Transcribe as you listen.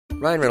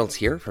Ryan Reynolds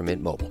here from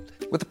Mint Mobile.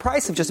 With the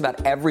price of just about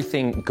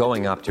everything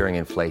going up during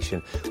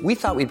inflation, we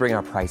thought we'd bring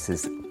our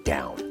prices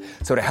down.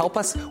 So to help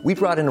us, we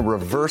brought in a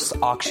reverse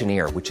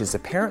auctioneer, which is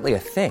apparently a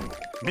thing.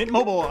 Mint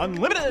Mobile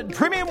Unlimited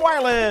Premium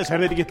Wireless. How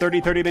to get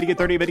 30, 30, bit to get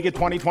 30, bit to get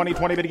 20, 20,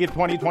 20, bit to get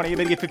 20, 20,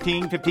 bit to get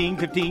 15, 15,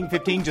 15,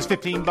 15, just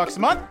 $15 a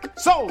month?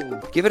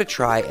 Sold! Give it a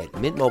try at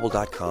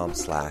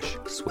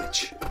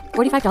mintmobile.com/switch.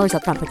 $45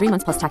 up front for 3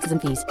 months plus taxes and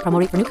fees. Promo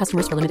rate for new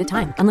customers for limited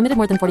time. Unlimited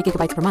more than 40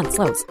 gigabytes per month.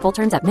 Slows full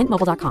terms at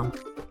mintmobile.com.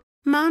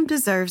 Mom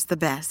deserves the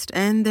best,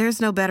 and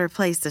there's no better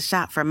place to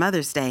shop for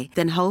Mother's Day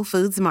than Whole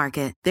Foods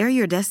Market. They're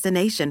your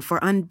destination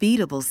for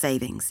unbeatable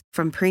savings,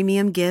 from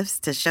premium gifts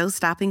to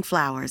show-stopping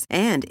flowers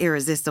and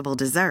irresistible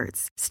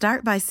desserts.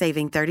 Start by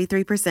saving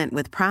 33%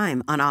 with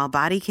Prime on all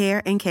body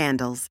care and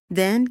candles.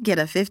 Then get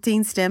a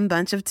 15-stem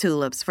bunch of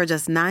tulips for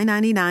just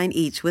 $9.99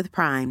 each with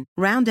Prime.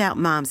 Round out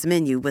Mom's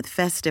menu with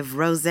festive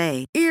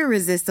rosé,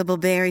 irresistible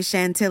berry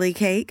chantilly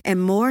cake,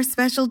 and more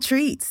special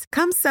treats.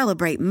 Come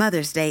celebrate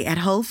Mother's Day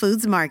at Whole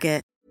Foods Market.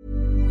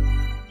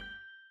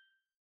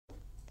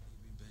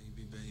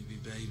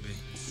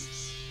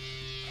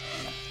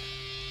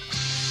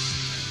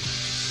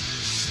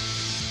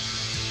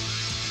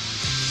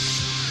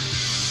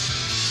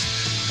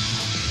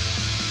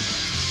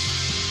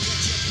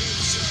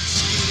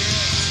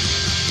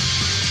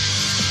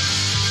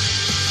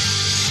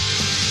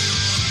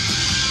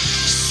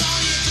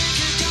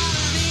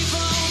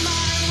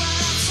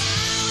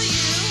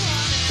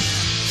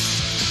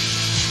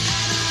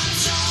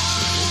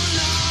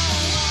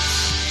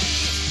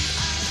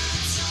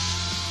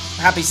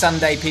 Happy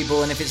Sunday,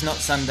 people, and if it's not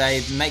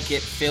Sunday, make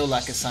it feel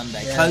like a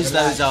Sunday. Yeah, Close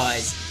relax.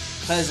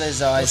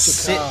 those eyes,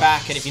 sit car.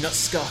 back, and if you're not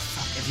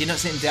if you're not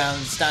sitting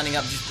down, standing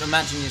up, just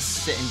imagine you're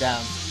sitting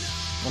down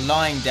or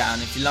lying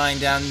down. If you're lying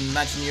down,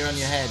 imagine you're on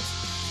your head,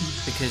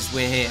 because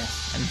we're here.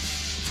 And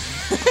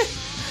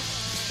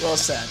Well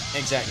said.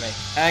 exactly.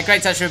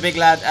 Great touch for a big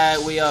lad.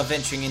 We are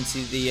venturing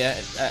into the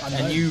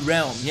a new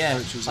realm. Yeah,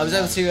 I was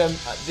able to.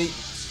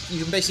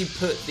 You can basically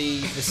put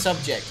the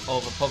subject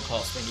of a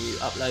podcast when you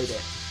upload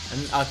it.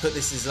 And I put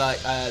this as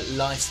like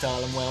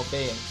lifestyle and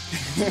well-being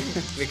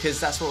because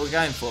that's what we're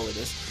going for with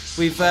this.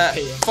 We've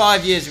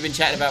 5 years we've been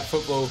chatting about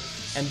football,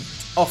 and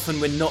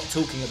often we're not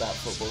talking about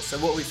football. So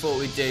what we thought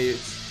we'd do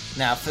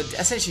now, for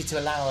essentially to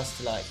allow us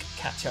to like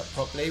catch up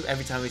properly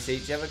every time we see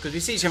each other, because we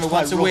see each other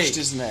once a week.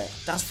 Isn't it?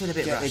 Does feel a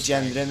bit Get rushed. the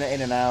agenda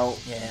in and out.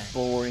 Yeah.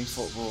 Boring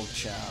football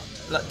chat.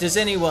 Like, does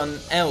anyone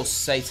else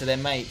say to their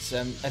mates,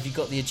 "Have you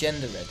got the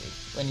agenda ready?"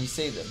 when you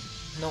see them?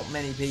 Not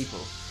many people.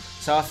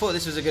 So I thought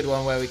this was a good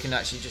one where we can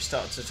actually just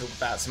start to talk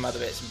about some other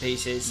bits and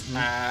pieces.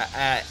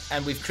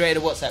 And we've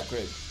created a WhatsApp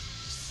group.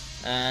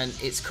 And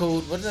it's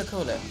called, what did I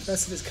call it?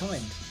 First of its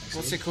kind. Actually.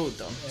 What's it called,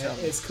 Dom? Tell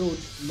me. It's called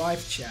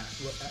Live Chat,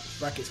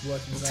 brackets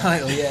working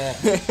Title, yeah.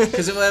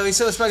 Because we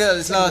sort of spoke about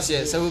this last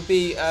year, so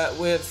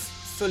we're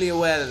fully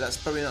aware that that's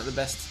probably not the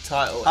best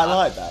title. I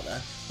like that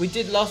though. We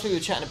did last week. We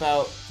were chatting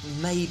about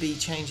maybe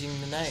changing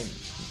the name,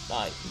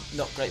 like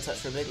not Great Touch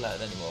for a Big Lad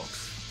anymore.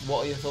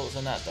 What are your thoughts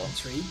on that, Dom?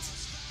 Intrigued.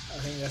 I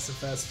think that's the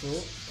first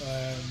thought.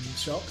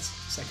 Shocked.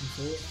 Second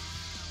thought.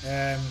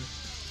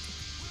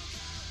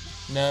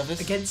 Nervous?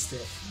 Against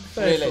it.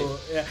 Third Really? thought.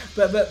 Yeah.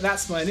 But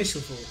that's my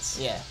initial thoughts.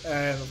 Yeah.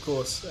 Of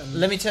course.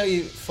 Let me tell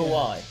you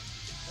why.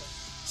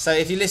 So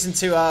if you listen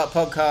to our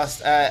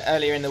podcast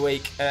earlier in the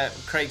week,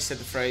 Craig said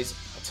the phrase,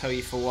 "I'll tell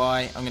you for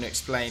why." I'm going to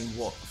explain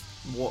what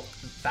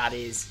that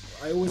is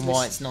and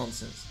why it's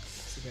nonsense.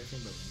 It's a great thing,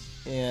 but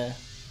Yeah,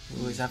 we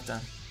always have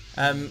done.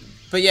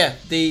 But yeah,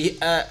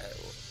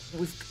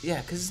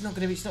 because it's not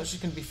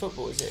just going to be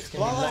football, is it? It's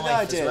going to Well, be I like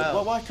life the idea. as well.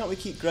 Well, why can't we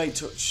keep Great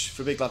Touch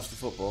for Big Lads for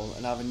Football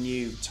and have a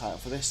new title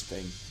for this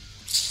thing?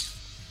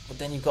 But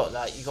then you're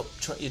driving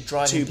Two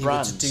people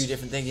brands. to do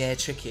different things. Yeah,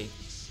 tricky.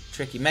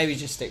 Maybe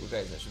just stick with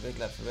Great Touch for Big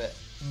Lad for a bit.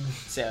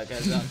 See how it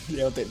goes on.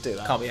 Yeah, I'll do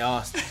that. Can't be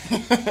asked.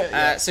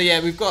 So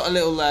yeah, we've got a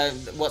little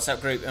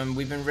WhatsApp group, and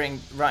we've been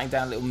writing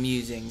down little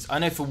musings. I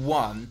know for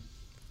one,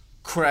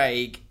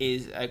 Craig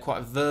is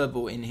quite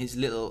verbal in his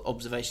little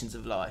observations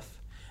of life,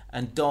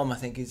 and Dom, I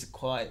think, is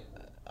quite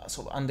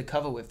sort of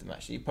undercover with them.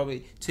 Actually, you're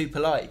probably too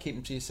polite. You keep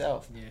them to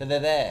yourself, but they're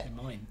there.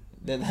 they're mine.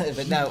 They're there,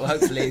 but no,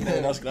 hopefully,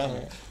 That's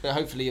great. but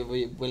hopefully you're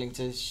willing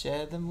to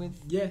share them with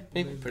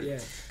people. Yeah.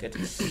 Good.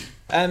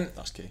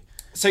 That's key.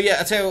 So yeah,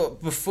 I tell you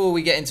what, before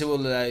we get into all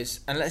of those,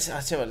 and let's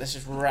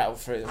just rattle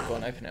through them. Go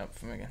on, open it up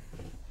for me again.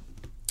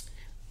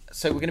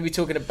 So we're going to be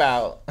talking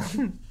about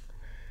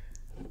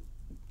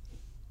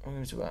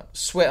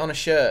sweat on a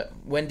shirt.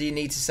 When do you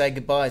need to say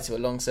goodbye to a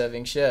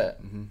long-serving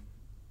shirt? Mm-hmm.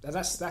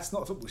 That's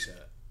not a football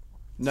shirt.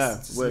 No,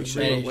 work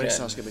shirt. really When it shirt.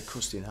 starts getting a bit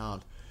crusty and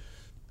hard.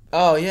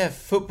 Oh yeah,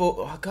 football.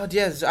 Oh god,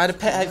 yeah. I had a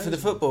pet hate for the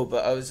football,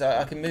 but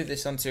I can move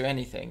this onto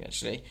anything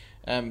actually.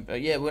 But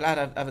yeah, we'll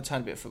have a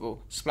tiny bit of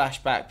football.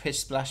 Splashback,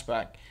 piss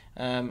splashback,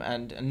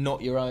 and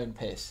not your own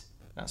piss.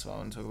 That's what I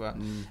want to talk about.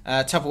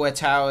 Tupperware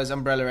towers,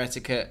 umbrella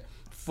etiquette,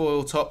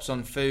 foil tops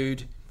on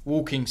food,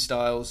 walking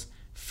styles,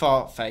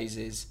 fart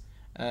phases,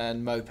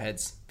 and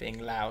mopeds being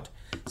loud.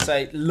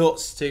 So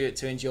lots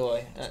to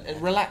enjoy.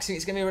 Relaxing.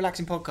 It's going to be a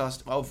relaxing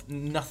podcast of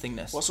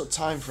nothingness. What sort of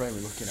time frame are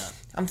we looking at?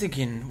 I'm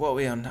thinking, what are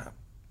we on?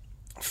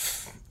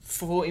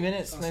 40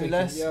 minutes, maybe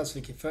less? Yeah, I was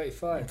thinking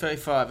 35.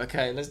 35,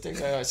 okay, let's do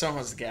it. Someone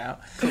wants to get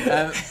out.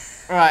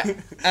 Right,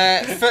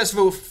 first of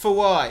all, for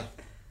why?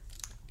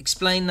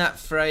 Explain that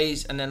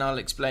phrase and then I'll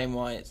explain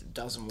why it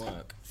doesn't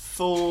work.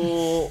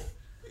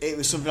 It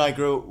was something I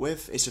grew up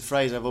with. It's a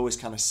phrase I've always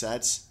kind of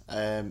said.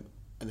 And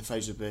the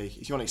phrase would be,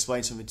 if you want to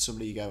explain something to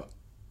somebody, you go,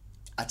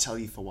 I tell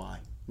you for why.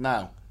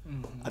 Now,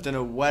 I don't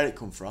know where it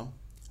come from.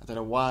 I don't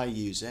know why I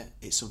use it.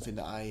 It's something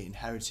that I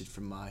inherited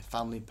from my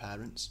family and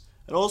parents.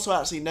 And also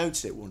actually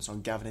noticed it once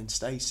on Gavin and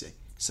Stacey.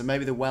 So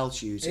maybe the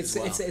Welsh use it as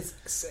well.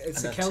 It's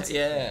a Celtic thing.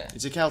 Yeah.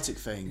 It's a Celtic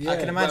thing. I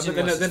can imagine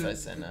the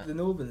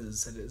Northerners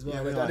said it as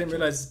well. Yeah, I didn't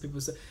realise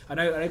people say. I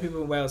know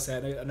people in Wales say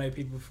it. I know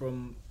people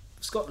from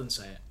Scotland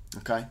say it.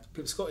 Okay.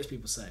 Scottish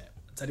people say it.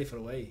 Teddy for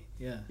away.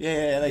 Yeah.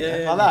 Yeah, like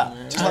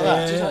that. Just like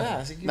that. Just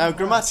like that. Now,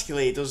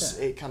 grammatically, it does.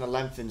 It kind of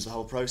lengthens the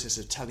whole process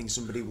of telling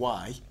somebody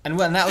why. And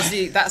when that's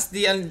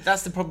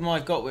the problem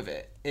I've got with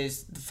it,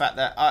 is the fact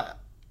that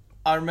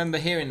I remember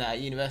hearing that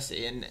at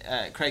university, and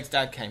Craig's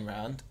dad came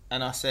round,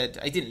 and I said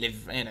he didn't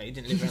live around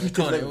the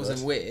corner. It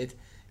wasn't weird.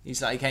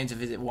 He's like, he came to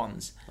visit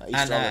once. Like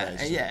Easter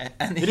holidays. Yeah,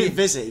 and he didn't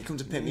visit. He come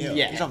to pick me up.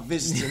 Yeah. He's not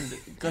visiting.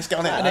 Let's get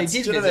on it. And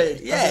he did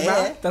visit.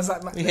 Yeah. Does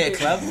that We hit a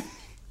club.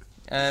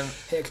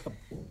 Hit a club.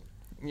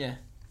 Yeah.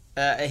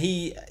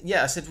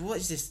 I said, what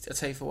is this I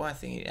tell you for why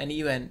thing? And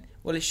he went,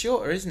 well, it's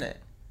shorter, isn't it?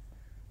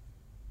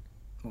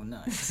 Well,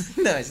 no.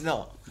 No, it's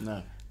not.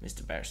 No.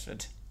 Mr.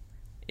 Beresford.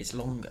 It's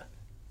longer.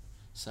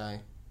 So,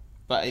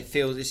 but it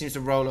seems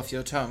to roll off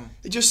your tongue.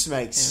 It just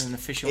makes in an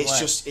official way.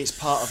 It's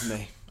part of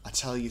me. I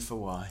tell you for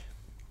why.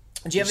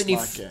 Do you have any?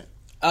 Like it.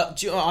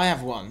 I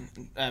have one.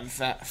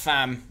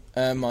 Fam,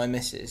 my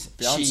missus,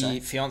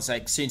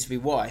 fiance, soon to be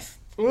wife.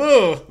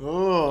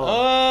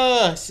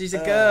 Oh, she's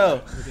a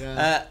girl.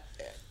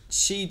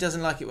 She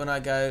doesn't like it when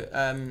I go.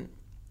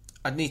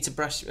 I need to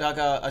brush. I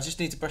go. I just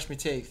need to brush my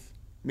teeth.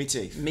 Me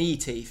teeth. Me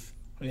teeth.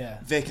 Yeah.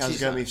 Vic has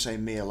going to be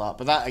saying me a lot,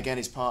 but that again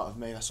is part of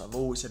me. That's what I've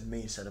always said.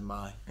 Me instead of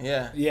my.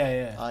 Yeah.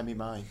 I me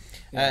mine.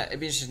 It'd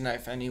be interesting to know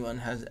if anyone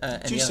has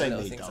any other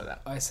little things like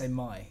that. I say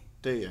my.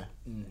 Do you?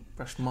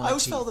 Brush my I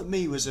always teeth. felt that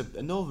me was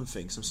a northern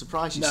thing, so I'm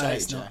surprised you say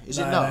it, Jay. Is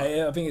it no, not?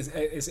 No, I think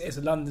it's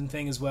a London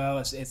thing as well.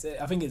 I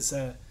think it's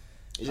a.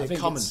 Is it a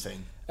common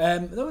thing? I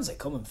wouldn't say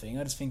common thing.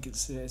 I just think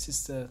it's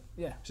just a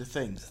It's a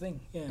thing. It's a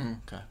thing. Yeah.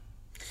 Okay.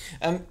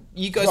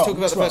 You guys talk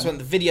about the first one.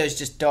 The video's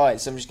just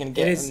died, so I'm just going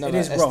to get another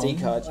SD wrong.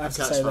 card. I have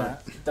to say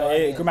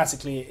that.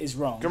 Grammatically, it is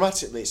wrong.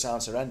 Grammatically, it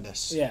sounds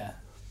horrendous. Yeah,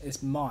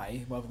 it's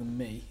my rather than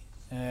me.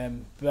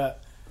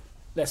 But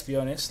let's be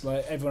honest,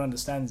 like everyone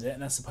understands it,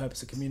 and that's the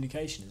purpose of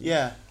communication. Isn't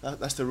it?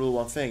 That's the rule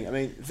one thing. I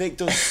mean, Vic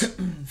does.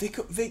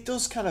 Vic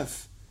does kind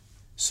of.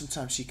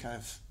 Sometimes she kind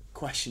of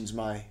questions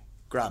my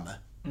grammar.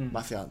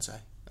 My fiance.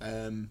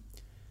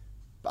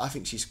 But I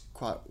think she's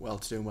quite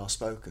well-to-do and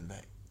well-spoken,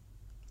 Vic.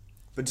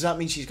 But does that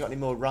mean she's got any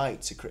more right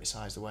to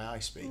criticise the way I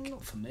speak?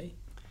 Not for me.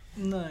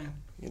 No.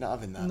 You're not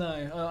having that?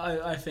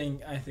 No, I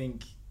think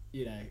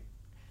you know,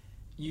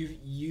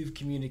 you've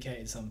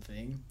communicated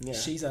something. Yeah.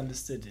 She's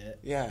understood it.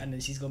 Yeah. And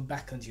then she's gone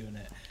back on you on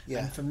it. Yeah.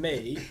 And for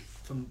me,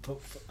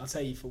 I'll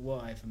tell you for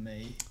why. For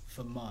me,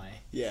 for my.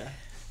 Yeah.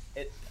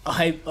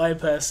 I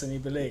personally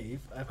believe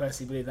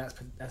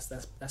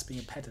that's being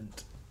a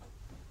pedant.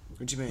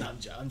 What do you mean? No,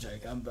 I'm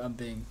joking. I'm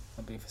being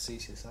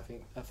facetious.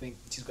 I think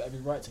she's got every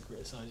right to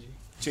criticise you.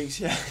 Jinx,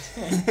 yeah.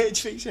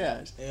 Jinx,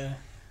 yeah.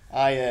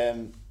 Yeah.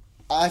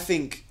 I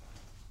think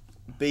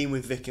being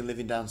with Vic and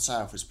living down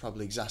south has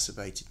probably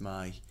exacerbated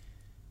my. A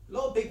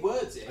lot of big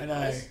words here. I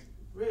know.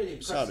 Really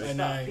impressive. Sorry. I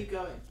know. Keep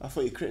going. I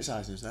thought you were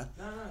criticising us then.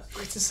 No.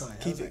 Criticise.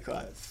 Keep it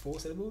quiet. 4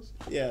 syllables.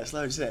 Yeah, it's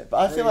loads, isn't it?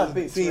 But I feel like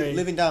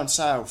living down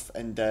south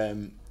and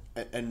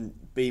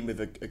being with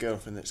a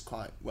girlfriend that's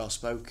quite well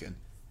spoken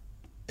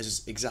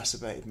has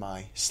exacerbated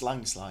my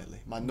slang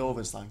slightly, my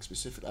northern slang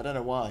specifically. I don't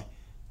know why.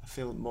 I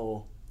feel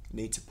more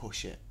need to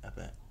push it a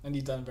bit. And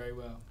you've done very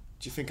well.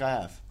 Do you think I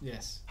have?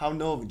 Yes. How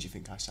northern do you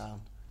think I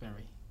sound?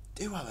 Very.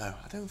 Do I though?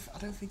 I don't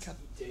think I.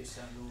 You do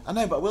sound northern. I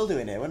know, but I will do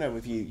it here, won't I,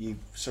 with you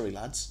Surrey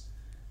lads.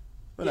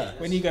 Yeah,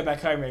 when you go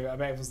back home, I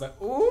bet everyone's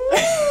like, ooh,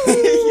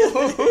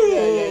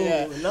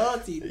 yeah.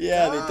 Lottie,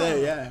 yeah, they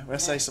do. Yeah, when I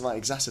say something like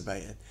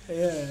exacerbated. Yeah.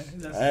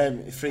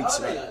 It freaks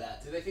Are they like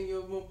that? Do they think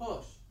you're more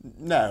posh?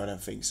 No, I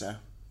don't think so.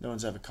 No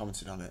one's ever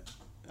commented on it.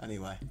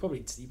 Anyway, you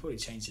probably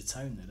change your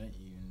tone though, don't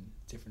you, in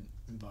different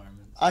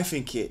environments? I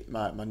think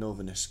my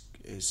northerness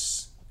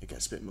it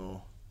gets a bit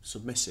more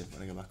submissive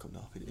when I go back up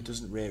north. It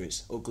doesn't rear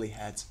its ugly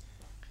head.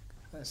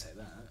 Don't say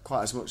that.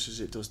 Quite as much as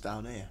it does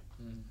down here.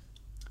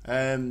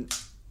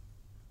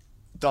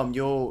 Dom,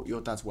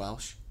 your dad's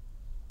Welsh.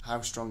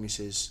 How strong is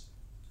his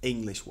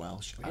English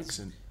Welsh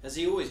accent? Has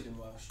he always been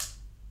Welsh?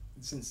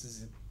 Since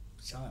as a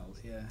child,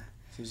 yeah.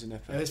 Since a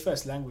nipper. His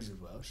first language was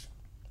Welsh.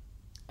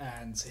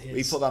 And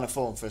he put down a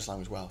form, first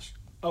language Welsh.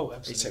 Oh,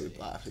 absolutely. He'd say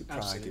with absolute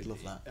pride. He'd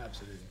love that.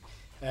 Absolutely.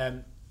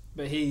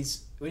 But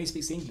when he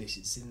speaks English,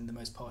 it's in the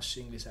most posh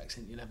English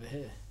accent you'll ever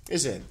hear.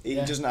 Is it? He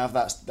doesn't have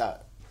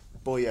that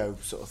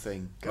boyo sort of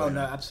thing going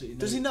no, on. absolutely not.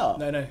 Does he not?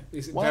 No.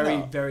 It's Why very,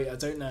 not? very... I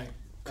don't know.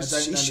 I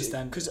don't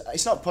understand. Because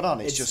it's not put on,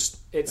 it's just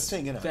a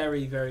thing, isn't it?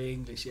 Very, very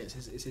English, yes.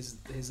 It's his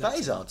that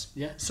is odd.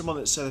 Yeah. Someone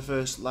that said the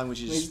first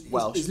language is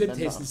Welsh. He's lived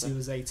here since he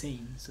was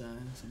 18, so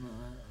something like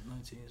that.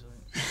 19 or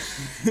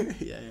something.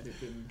 yeah.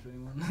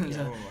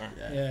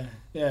 21.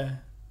 Yeah.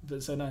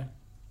 But so no.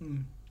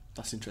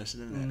 That's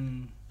interesting,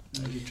 isn't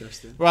it? That's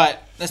interesting. Right,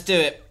 let's do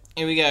it.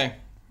 Here we go.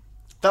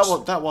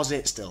 That was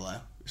it still, though.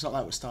 It's not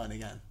like we're starting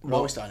again.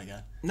 Are we starting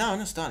again? No, I'm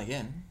not starting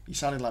again. You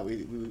sounded like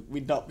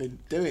we'd not been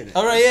doing it.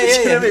 Oh, right,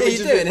 yeah.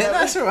 You're doing it. No,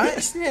 That's all right.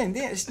 It's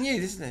new,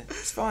 isn't it?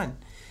 It's fine.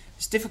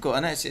 It's difficult.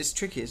 I know it's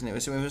tricky, isn't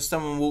it? So when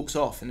someone walks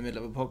off in the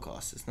middle of a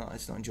podcast, it's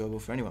not enjoyable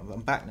for anyone. But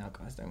I'm back now,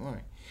 guys. Don't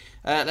worry.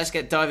 Let's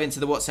dive into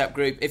the WhatsApp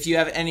group. If you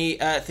have any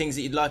things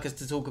that you'd like us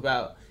to talk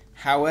about,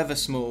 however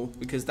small,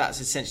 because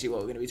that's essentially what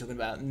we're going to be talking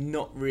about.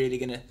 Not really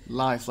going to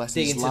life lessons,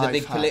 dig into the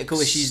big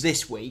political issues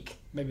this week.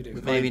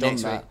 Maybe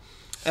next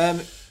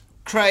week.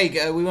 Craig,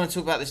 we want to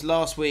talk about this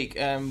last week.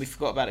 We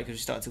forgot about it because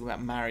we started talking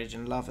about marriage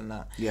and love and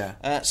that.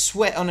 Yeah.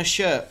 Sweat on a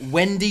shirt.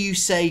 When do you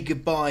say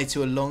goodbye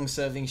to a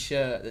long-serving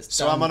shirt that's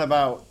done? I'm on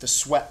about the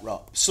sweat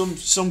rot.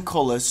 Some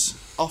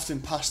colours, often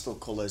pastel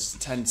colours,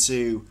 tend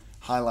to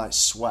highlight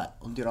sweat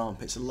under your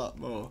armpits a lot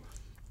more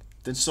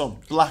than some.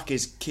 Black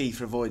is key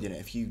for avoiding it.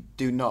 If you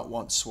do not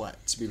want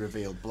sweat to be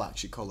revealed,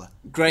 black's your colour.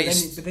 But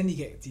then you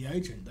get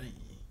deodorant, don't you?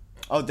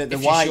 Oh, the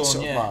white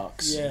sort of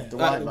marks. Yeah, the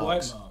white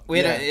marks. We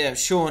had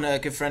Sean, a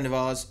good friend of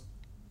ours.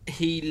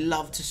 He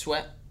loved to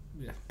sweat.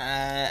 Yeah.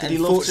 And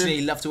unfortunately,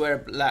 he loved to wear a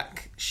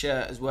black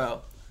shirt as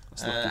well.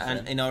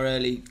 And in our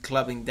early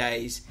clubbing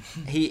days,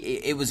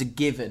 it was a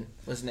given,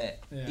 wasn't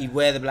it? Yeah. He'd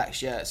wear the black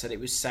shirt so that it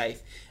was safe.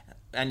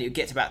 And you'd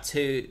get to about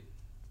two,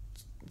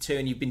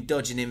 and you've been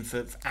dodging him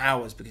for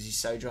hours because he's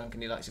so drunk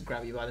and he likes to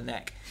grab you by the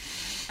neck.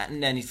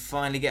 And then he'd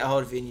finally get a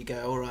hold of you and you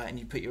go, all right, and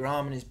you put your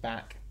arm on his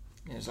back.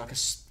 It was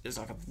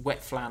like a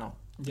wet flannel.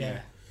 Yeah.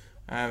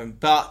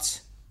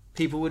 But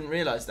people wouldn't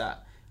realise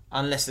that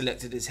unless they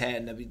looked at his hair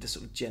and there'd be the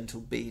sort of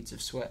gentle beads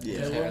of sweat.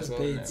 Yeah, hair as well,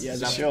 beads. Yeah,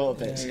 the short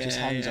bits. It just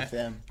hangs off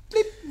them.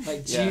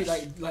 Like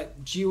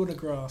dew on the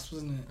grass,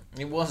 wasn't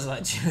it? It was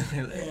like dew.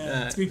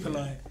 To be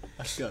polite.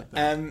 That's good.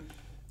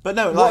 But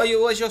no,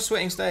 what's your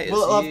sweating status?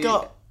 Well, I've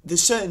got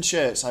there's certain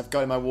shirts I've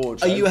got in my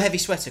wardrobe. Are you a heavy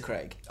sweater,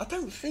 Craig? I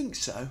don't think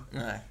so.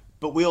 No.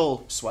 But we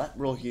all sweat.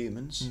 We're all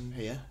humans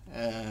here.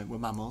 We're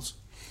mammals.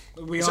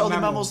 Is it all the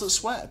mammals that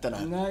sweat? I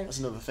don't know. No, That's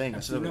another thing.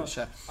 That's another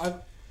show.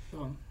 Go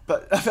on.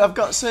 But I've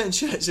got certain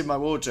shirts in my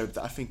wardrobe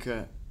that I think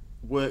are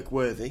work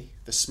worthy.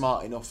 They're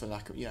smart enough and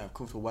I'm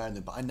comfortable wearing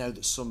them. But I know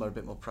that some are a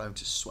bit more prone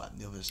to sweat than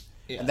the others,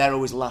 and they're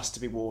always last to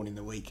be worn in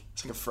the week.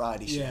 It's like a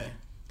Friday shirt. Yeah.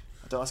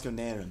 I don't like to go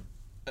near them.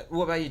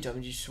 What about you, Dom?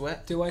 Do you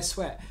sweat? Do I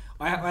sweat?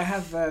 I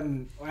have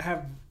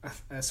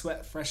a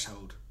sweat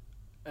threshold.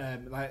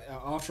 Like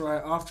after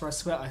I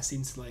sweat, I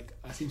seem to like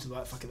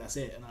fuck it, that's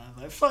it, and I'm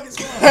like fuck it's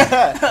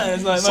sweat.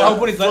 It's like my whole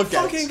body's like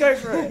fucking go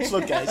for it.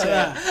 Floodgates,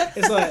 yeah.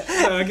 It's like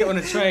I get on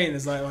a train.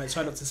 It's like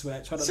try not to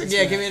sweat. Try not to sweat.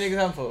 Yeah, give me an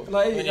example.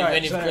 Like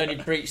when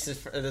you breach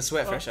the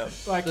sweat threshold,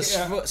 like the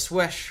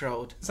sweat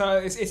threshold. So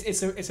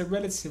it's a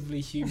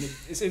relatively humid.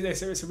 It's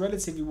a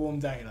relatively warm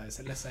day. Like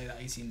so let's say like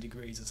 18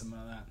 degrees or something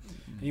like that.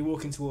 And you're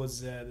walking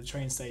towards the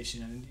train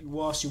station, and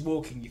whilst you're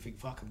walking, you think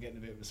fuck I'm getting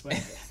a bit of a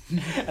sweat.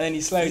 And then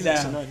you slow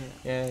down.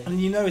 Yeah.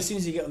 And you know as soon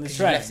as you get on the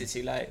train, you left it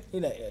too late.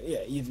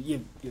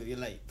 You're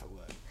late for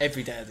work.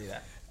 Every day I do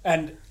that.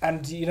 And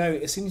you know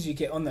as soon as you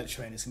get on that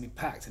train, it's gonna be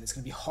packed, and it's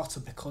gonna be hotter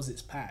because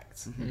it's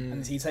packed. Mm-hmm.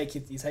 And so you take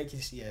your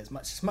as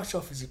much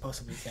off as you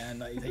possibly can.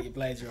 Like you take your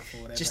blazer off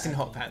or whatever. Just in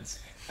hot pants.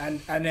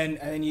 And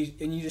then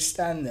you just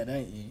stand there,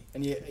 don't you?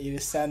 And you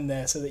just stand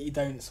there so that you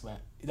don't sweat.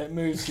 You don't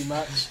move too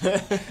much.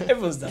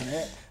 Everyone's done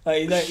it.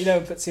 Like you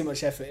don't put too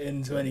much effort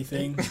into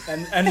anything.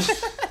 And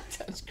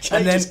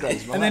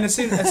then as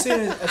soon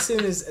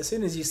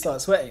as you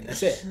start sweating,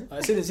 that's it. Like,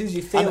 as soon as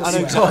you feel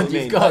sweat,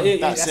 you've got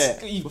that's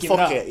it. Well,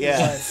 fuck it,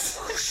 yeah.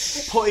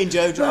 Putting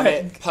deodorant on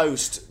it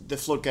post the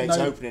floodgates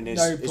opening is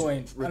no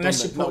point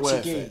unless you're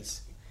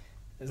Portuguese.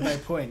 There's no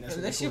point.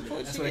 That's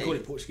what they call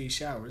it. Portuguese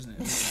shower, isn't it?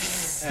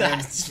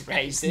 That's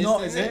racist.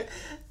 Not, is it?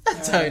 I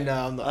don't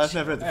know. I'm not. I've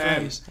never heard the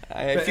phrase.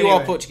 If you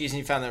are Portuguese and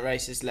you found that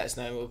racist, let us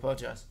know and we'll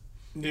apologise.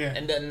 Yeah.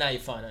 And then now you're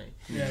fine, aren't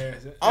you? Yeah.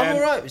 I'm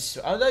alright with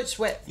sweat. I don't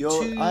sweat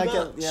too much.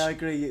 I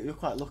agree. You're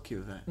quite lucky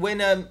with it. When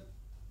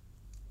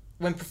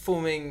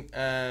performing,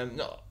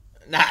 when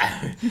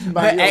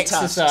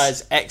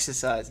exercise.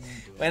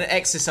 When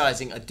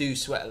exercising, I do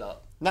sweat a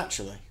lot.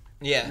 Naturally.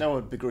 Yeah. No one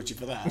would begrudge you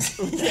for that.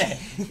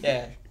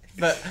 yeah.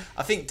 But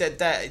I think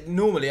that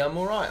normally I'm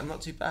alright. I'm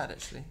not too bad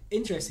actually.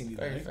 Interestingly,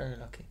 very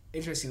lucky.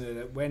 Interestingly,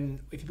 that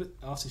if you put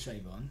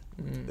aftershave on,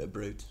 bit of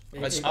brute.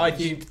 You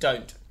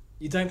don't.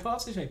 You don't put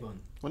aftershave on?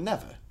 Well,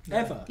 never.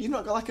 Ever? You've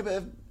not got like a bit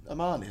of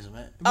Armani's on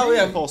it? Oh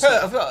yeah,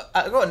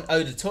 I've got an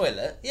odour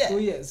toilet. Yeah. Well,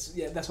 yes,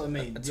 yeah, that's what I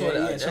mean. A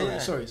toilet.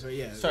 Sorry.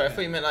 Yeah. Sorry, I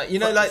thought you meant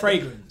like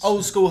fragrance.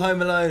 Old school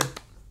Home Alone.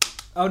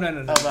 Oh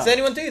no. Does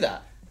anyone do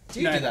that?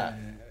 Do you do that?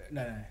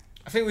 No.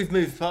 I think we've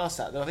moved past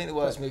that, though. I think the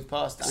world's moved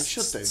past that. It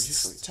should do. It's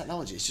just like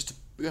technology. It's just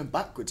going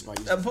backwards, mate.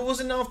 But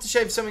wasn't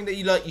aftershave something that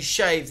you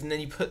shaved and then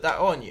you put that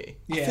on you?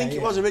 I think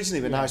it was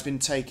originally, but now it's been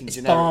taken it's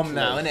generic. Balm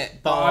now, isn't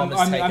it? Balm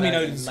has taken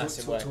over in a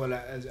massive way.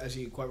 As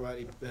you quite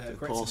rightly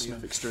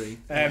corrected.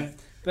 Extreme.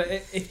 But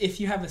if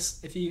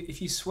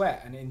you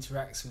sweat and it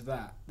interacts with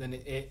that, then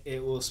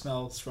it will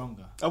smell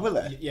stronger. Oh, will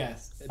it?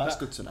 Yes. That's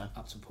good to know.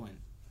 Up to a point.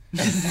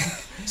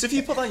 So if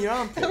you put that on your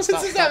armpits,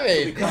 what does that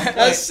mean?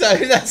 That's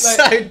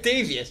so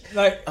devious.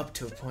 Like up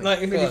to a point.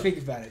 Like if you think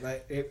about it,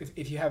 like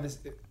if you have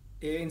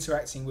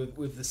interacting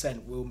with the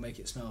scent will make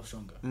it smell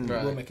stronger.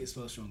 Right. It will make it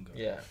smell stronger.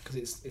 Yeah.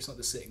 Because it's not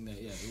just sitting there.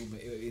 Yeah,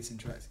 it's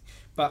interacting.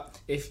 But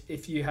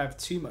if you have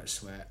too much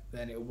sweat,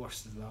 then it will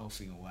wash the whole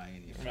thing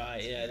away. And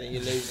right. Yeah. Then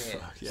you're losing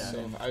it. Yeah.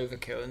 Sort of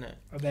overkill, isn't it?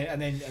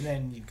 And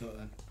then you've got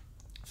to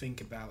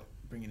think about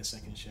bringing a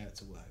second shirt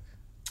to work.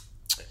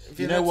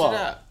 You know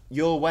what?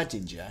 Your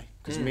wedding, Jay,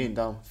 because me and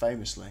Dom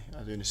famously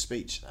are doing a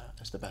speech there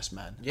as the best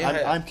man.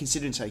 Yeah. I'm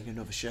considering taking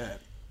another shirt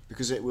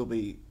because it will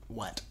be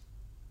wet.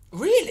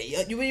 Really?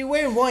 You're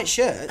wearing white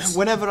shirts?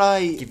 Whenever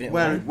I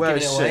wear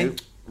a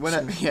suit,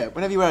 whenever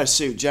you wear a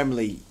suit,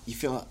 generally you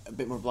feel a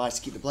bit more obliged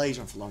to keep the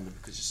blazer on for longer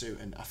because of the suit,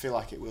 and I feel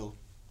like it will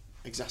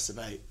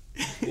exacerbate.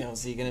 Yeah,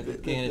 so you're going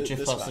to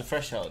drift past the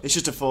threshold. It's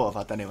just a thought I've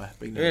had anyway.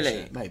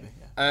 Really? Maybe.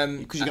 Yeah.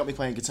 Because you got me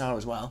playing guitar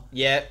as well.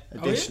 Yeah.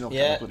 Additional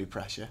kind of bloody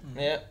pressure.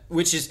 Yeah.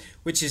 Which is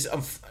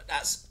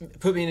that's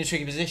put me in a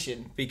tricky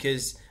position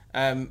because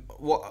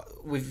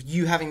what with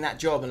you having that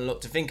job and a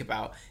lot to think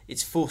about,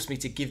 it's forced me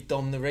to give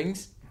Dom the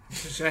rings.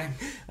 It's a shame.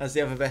 As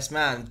the other best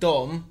man.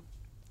 Dom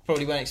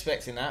probably weren't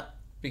expecting that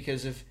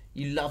because of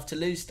you love to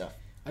lose stuff.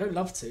 I don't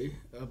love to,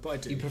 but I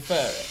do. You prefer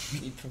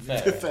it. You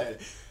prefer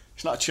it.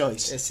 It's not a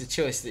choice. It's a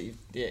choice that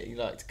you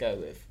like to go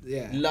with.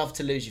 Yeah. You love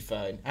to lose your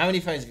phone. How many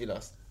phones have you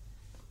lost?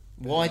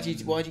 Why do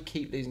you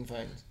keep losing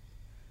phones?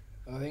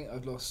 I think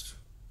I've lost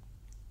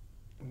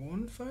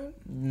one phone.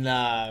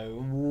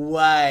 No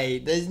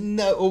way. There's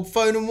no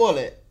phone and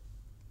wallet.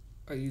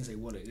 Oh, you didn't say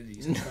wallet, did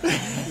you?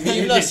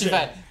 You've lost your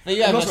phone. But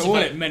you have lost my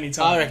wallet many times.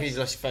 I reckon you've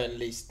lost your phone at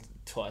least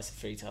twice or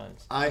 3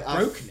 times. I've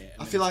broken it.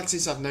 I feel like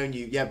since I've known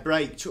you,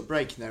 took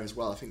break in there as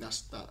well. I think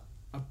that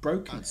I've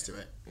broken adds to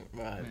it.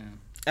 Right.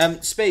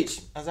 Yeah.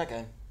 Speech. How's that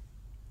going?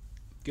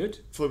 Good.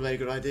 Formulated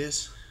good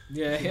ideas.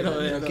 Yeah,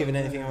 we're not giving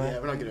anything away. Yeah,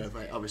 we're not giving it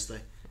away, obviously.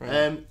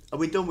 Right. Are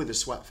we done with the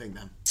sweat thing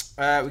then?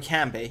 We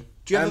can be.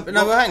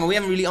 No, hang on. We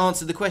haven't really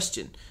answered the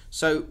question.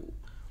 So,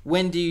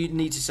 when do you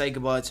need to say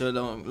goodbye to a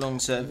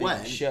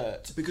long-serving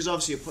shirt? Because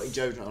obviously you're putting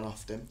deodorant on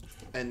often,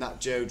 and that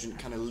deodorant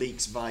kind of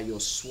leaks via your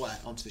sweat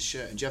onto the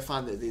shirt. And do you ever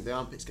find that the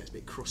armpits gets a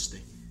bit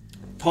crusty?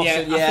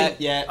 Possibly.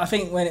 I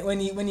think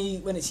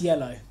when it's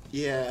yellow.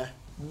 Yeah.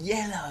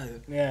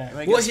 Yellow. Yeah.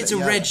 What if it's a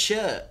red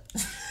shirt?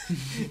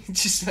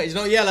 Just it's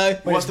not yellow.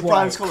 What's the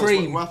prime colour?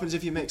 Cream. What happens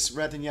if you mix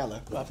red and yellow?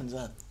 What happens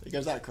then? It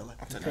goes that colour.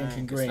 Pink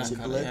and green.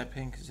 Yeah,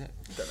 pink is it?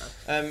 I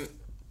don't know.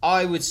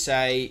 I would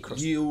say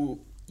you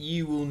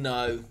will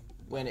know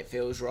when it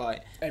feels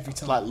right. Every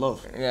time. Like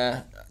love.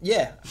 Yeah,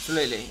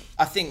 absolutely.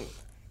 I think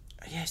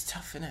it's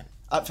tough, isn't it?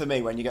 For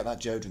me, when you get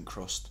that deodorant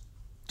crust,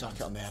 knock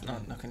it on the head.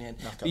 Knock on the head.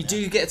 You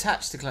do get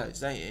attached to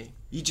clothes, don't you?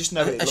 You just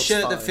know a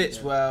shirt that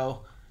fits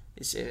well.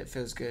 It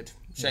feels good.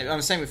 I'm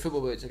the same with football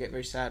boots. I get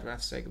very sad when I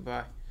have to say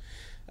goodbye.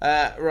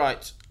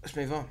 Right, let's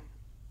move on.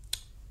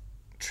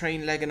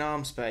 Train, leg and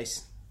arm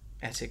space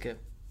etiquette.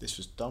 This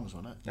was Dom's,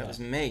 wasn't it? That was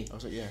me. I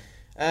was like,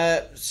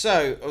 yeah.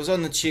 So, I was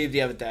on the tube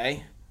the other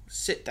day,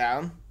 sit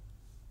down,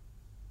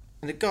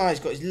 and the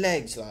guy's got his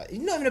legs like... He's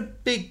not even a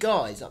big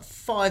guy, he's like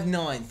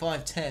 5'9",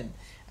 5'10". And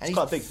it's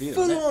quite big for you,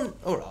 full on...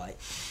 Alright.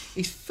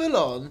 He's full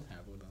on...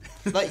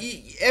 Like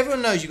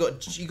everyone knows you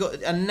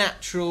got a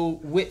natural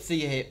width of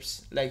your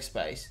hips, leg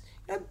space.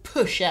 You don't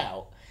push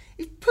out.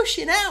 He's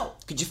pushing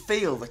out. Could you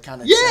feel the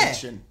kind of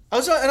tension? I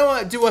was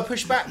like, do I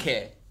push back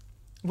here?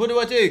 What do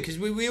I do? Because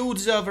we all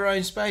deserve our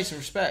own space and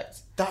respect.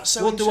 That's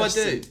so interesting. What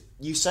do I do?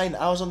 You saying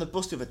that I was on the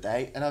bus the other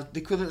day, and the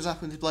equivalent was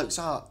happening to bloke's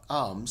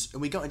arms,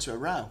 and we got into a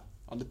row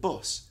on the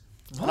bus.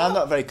 What? And I'm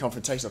not a very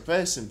confrontational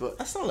person, but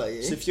that's not like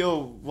you. So if you're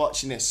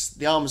watching this,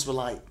 the arms were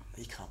like,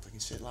 you can't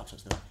fucking see the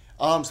laptops now.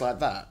 Arms like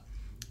that.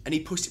 And he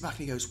pushed it back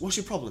and he goes, "What's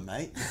your problem,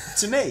 mate?"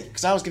 To me,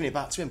 because I was giving it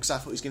back to him because I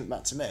thought he was giving it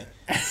back to me.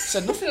 He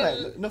said, "Nothing,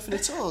 mate, nothing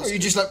at all." You're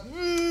just like,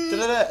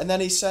 And then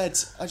he said,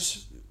 I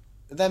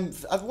don't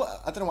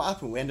know what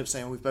happened. We ended up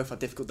saying we've both had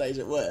difficult days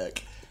at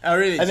work. Oh,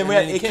 really? And then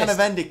it kind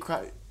of ended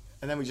quite,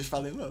 and then we just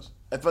fell in love.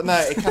 But no,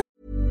 it kind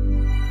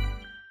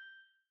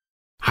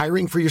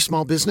Hiring for your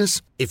small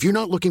business? If you're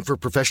not looking for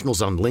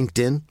professionals on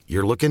LinkedIn,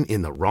 you're looking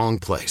in the wrong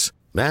place.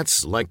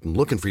 That's like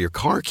looking for your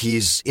car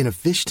keys in a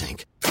fish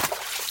tank.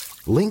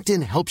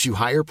 LinkedIn helps you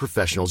hire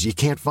professionals you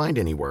can't find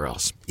anywhere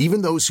else,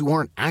 even those who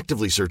aren't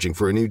actively searching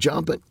for a new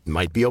job but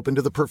might be open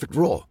to the perfect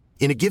role.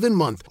 In a given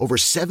month, over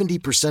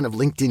 70% of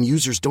LinkedIn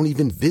users don't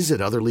even visit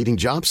other leading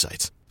job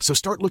sites. So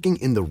start looking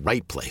in the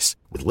right place.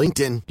 With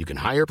LinkedIn, you can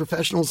hire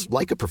professionals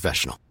like a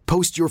professional.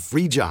 Post your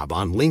free job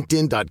on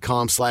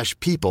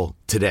linkedin.com/people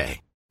today.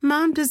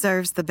 Mom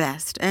deserves the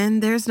best,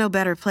 and there's no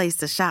better place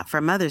to shop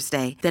for Mother's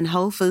Day than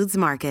Whole Foods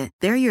Market.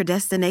 They're your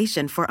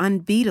destination for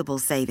unbeatable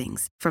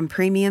savings, from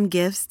premium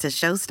gifts to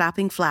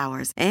show-stopping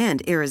flowers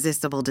and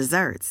irresistible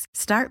desserts.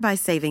 Start by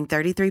saving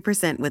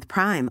 33% with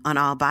Prime on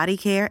all body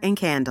care and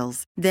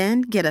candles.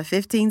 Then get a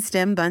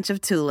 15-stem bunch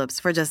of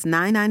tulips for just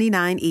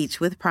 $9.99 each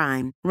with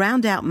Prime.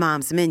 Round out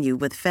Mom's menu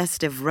with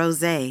festive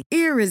rosé,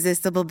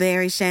 irresistible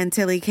berry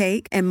chantilly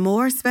cake, and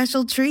more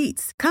special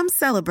treats. Come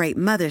celebrate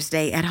Mother's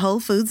Day at Whole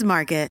Foods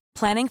Market.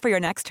 Planning for your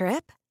next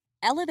trip?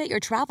 Elevate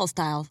your travel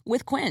style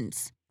with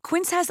Quince.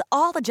 Quince has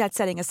all the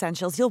jet-setting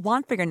essentials you'll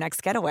want for your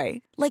next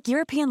getaway, like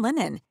European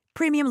linen,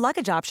 premium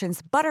luggage options,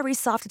 buttery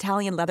soft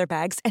Italian leather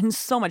bags, and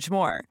so much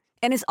more.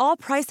 And is all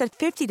priced at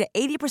 50 to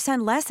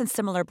 80% less than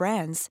similar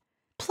brands.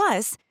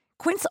 Plus,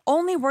 Quince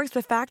only works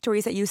with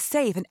factories that use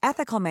safe and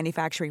ethical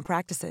manufacturing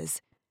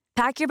practices.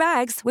 Pack your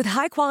bags with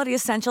high-quality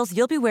essentials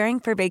you'll be wearing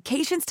for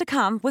vacations to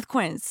come with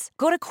Quince.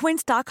 Go to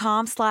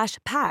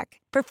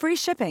quince.com/pack for free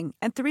shipping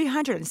and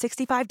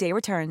 365-day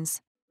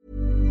returns.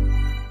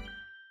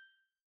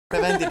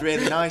 It ended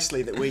really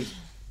nicely that we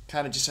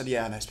kind of just said,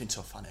 yeah, no, it's been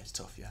tough, I know, it's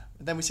tough, yeah.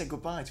 And then we said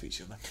goodbye to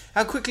each other.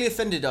 How quickly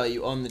offended are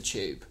you on the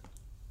tube?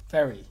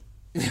 Very.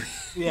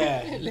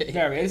 Yeah,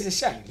 very. It's a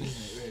shame, isn't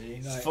it,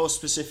 really? Like, for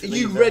specifically...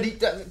 Are you ready?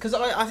 Because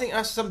I think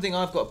that's something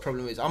I've got a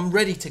problem with. I'm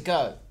ready to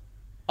go.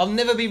 I'll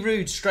never be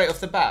rude straight off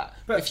the bat.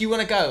 But if you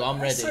want to go,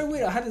 I'm ready. It's so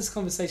weird. I had this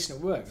conversation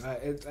at work.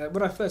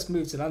 When I first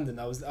moved to London,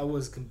 I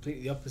was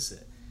completely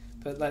opposite.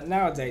 But like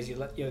nowadays,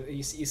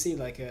 you see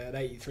like an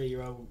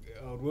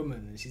 83-year-old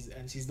woman, and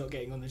she's not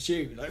getting on the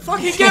tube. You're like,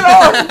 fucking get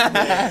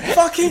on,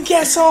 fucking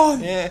get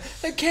on. Yeah,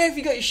 don't care if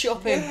you got your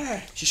shopping.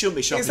 Yeah. She shouldn't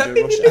be shopping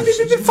during rush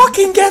hour.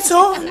 Fucking get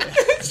on.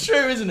 It's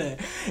true, isn't it?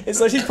 It's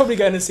like she's probably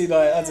going to see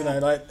like I don't know,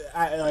 like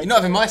you're not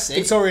having my seat.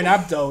 Victorian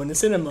Abdul in the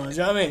cinema. Do you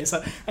know what I mean? It's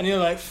like, and you're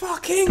like,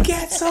 fucking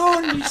get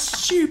on, you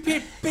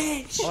stupid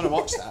bitch. I want to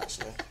watch that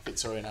actually,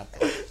 Victorian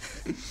Abdul.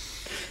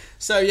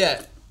 So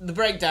yeah. The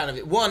breakdown of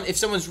it. One, if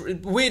someone's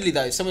weirdly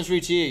though, if someone's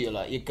rude to you, you're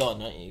like, you're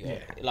gone, aren't you? Yeah.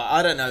 Like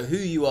I don't know who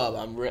you are,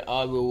 but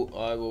I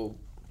will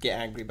get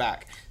angry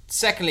back.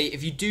 Secondly,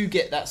 if you do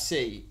get that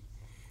seat,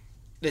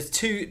 there's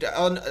two.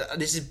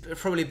 This is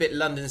probably a bit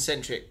London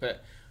centric,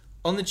 but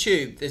on the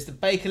tube there's the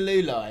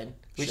Bakerloo line,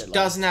 which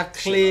doesn't have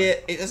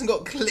clear. It hasn't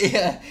got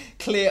clear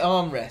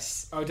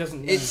armrests. Oh, it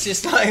doesn't. It's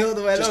just like all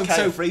the way along.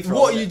 So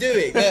what are you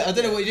doing? I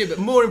don't know what you do, but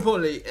more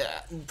importantly,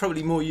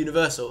 probably more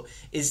universal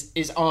is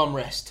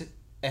armrest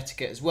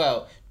etiquette as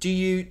well. Do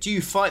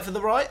you fight for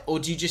the right, or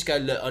do you just go,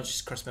 look, I'll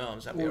just cross my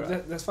arms?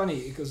 That's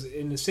funny because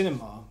in the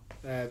cinema,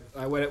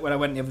 when I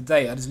went the other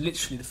day, I just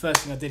literally the first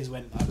thing I did is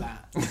went like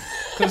that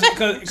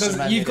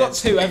because you've got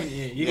two, haven't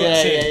you? You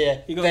got two.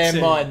 Yeah. You got they're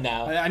two. Mine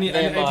now. And if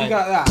you go like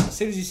that, as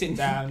soon as you sit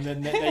down,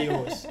 then they're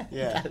yours.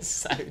 Yeah, that's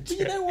so true. But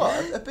you know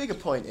what? A bigger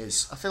point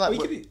is, I feel like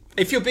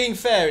if you're being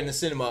fair in the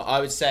cinema, I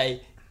would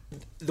say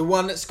the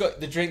one that's got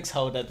the drinks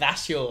holder,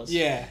 that's yours.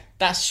 Yeah,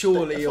 that's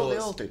surely yours.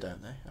 They all do,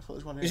 don't they? I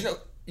thought there was one.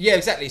 Yeah,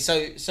 exactly.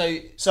 So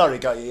sorry,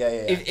 got you. Yeah.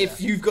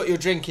 If you've got your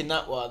drink in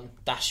that one,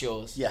 that's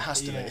yours. Yeah, it has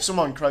to be. If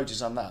someone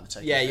encroaches on that,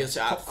 they take you're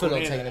full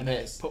on taking a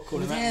piss.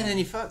 Popcorn. Yeah, then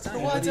you fucked.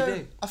 What do you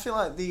do? I feel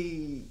like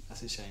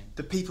that's a shame.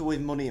 The people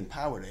with money and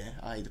power here,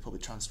 i.e. the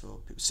public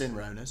transport,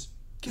 cinema owners,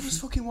 give us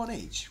fucking one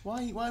each.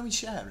 Why are we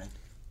sharing?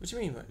 What do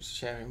you mean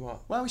sharing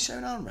what? Why are we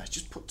sharing armrests?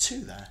 Just put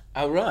two there.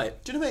 Oh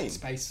right. Do you know what I mean?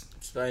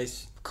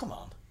 Space. Come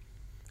on.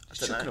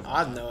 I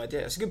have no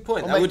idea. That's a good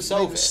point. That would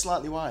solve it.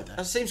 Slightly wider.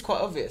 That seems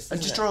quite obvious.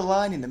 And just draw a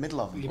line in the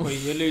middle of them.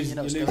 You're losing.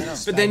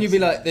 But then you'd be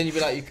like,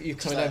 you're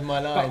coming over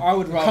my line. I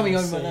would rather coming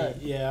over my line.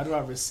 Yeah, I'd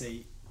rather a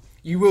seat.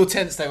 You will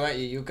tense though, won't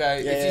you? You'll go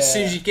as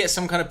soon as you get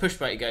some kind of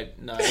pushback, you go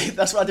no.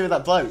 That's what I do with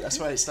that bloke. That's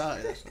where it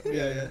started.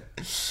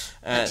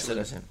 So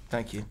that's it.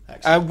 Thank you.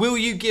 Will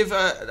you give?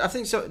 I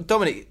think so.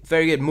 Dominic,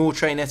 very good. More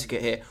train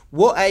etiquette here.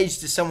 What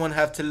age does someone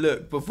have to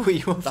look before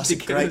you want to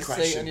get a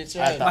seat on your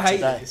train? I hate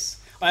this.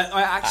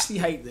 I actually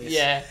hate this.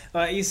 Yeah.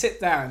 Like you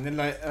sit down and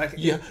like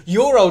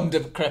you're old and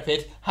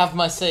decrepit. Have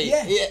my seat.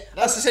 Yeah.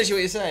 That's essentially what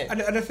you're saying.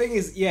 And the thing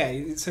is,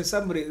 so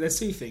there's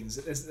two things.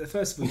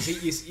 First of all,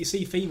 you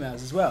see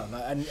females as well,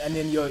 like, and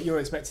then you're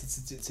expected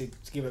to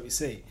give up your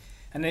seat.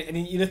 And then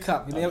you look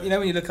up, you know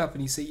when you look up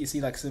and you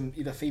see like some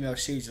female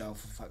shoes, oh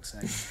for fuck's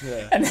sake,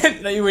 yeah. And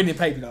then you're in your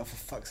paper, oh for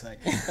fuck's sake,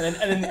 and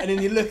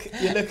then you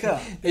look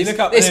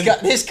up,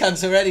 this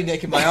cunt's already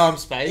nicking my arm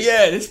space.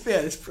 this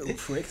little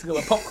prick's got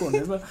my popcorn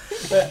as well,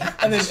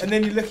 and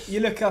then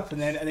you look up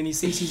and then you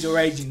see she's your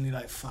age and you're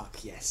like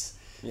fuck yes.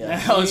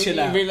 Yeah, you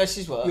realise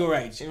she's what? Your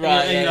age,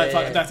 right? And you're like,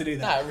 fuck, I don't have to do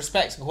that. No,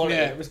 respect quality.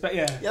 Yeah, respect.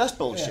 Yeah, that's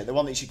bullshit. Yeah. The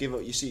one that you should give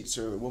up your seat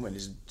to a woman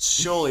is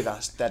surely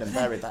that's dead and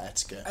buried. That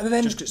etiquette. And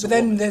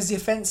then there's the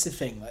offensive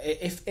thing. Like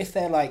if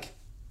they're like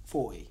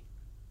 40,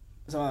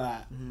 something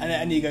like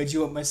that, and you go, do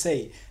you want my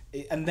seat?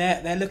 And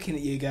they're looking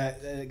at you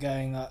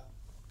going like,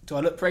 do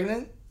I look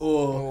pregnant?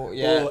 Or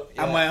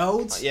am I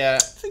old? Yeah.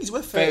 I think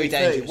we're 30,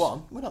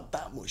 31. We're not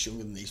that much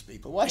younger than these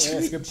people. Why should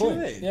we? That's a good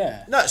point.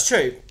 Yeah. No, it's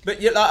true.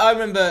 But I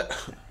remember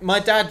my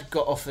dad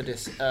got offered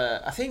this.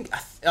 I think,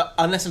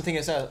 unless I'm thinking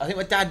of something, I think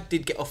my dad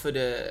did get offered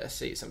a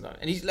seat sometime,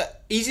 and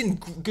he's in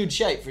good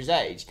shape for his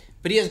age,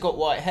 but he has got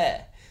white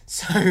hair,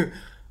 so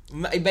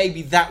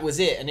maybe that was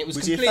it, and it was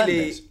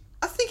completely.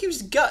 I think he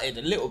was gutted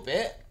a little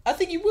bit. I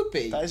think he would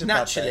be that is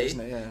naturally, bad day, isn't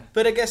it? Yeah.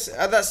 But I guess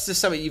that's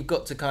just something you've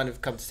got to kind of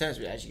come to terms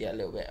with as you get a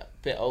little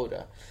bit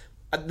older.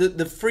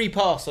 The free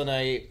pass on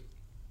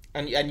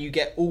and you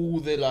get all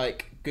the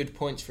like good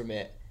points from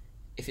it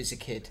if it's a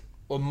kid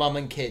or mum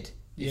and kid.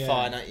 You're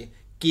fine, aren't you?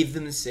 Give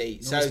them the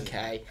seat. It's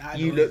okay.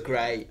 You look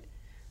great.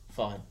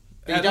 Fine.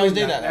 But you don't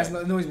do that.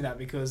 That annoys me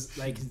because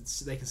they can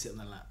sit on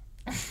their lap.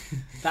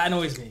 That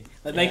annoys me.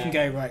 Like they can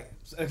go right.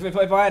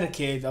 If I had a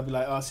kid, I'd be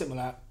like, I'll sit on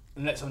my lap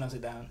and let someone else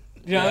sit down.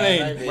 You know what I mean?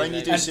 Maybe, when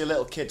you do see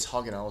little kids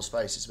hogging all the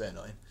space, it's a bit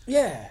annoying.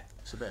 Yeah.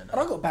 It's a bit annoying. And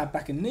I've got bad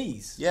back and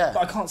knees. Yeah.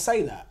 But I can't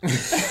say that. Do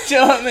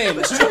you know what I mean?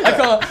 It's true,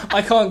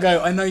 I can't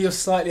go, I know you're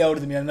slightly older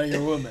than me, I know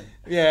you're a woman.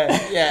 Yeah.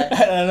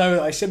 And I know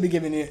that I should be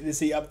giving the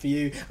seat up for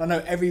you. I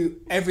know every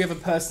other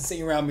person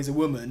sitting around me is a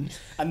woman,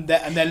 and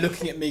they're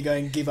looking at me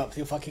going, give up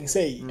your fucking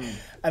seat.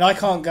 And I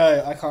can't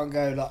go,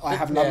 like, I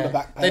have lumbar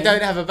back pain. They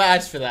don't have a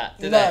badge for that,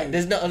 do they?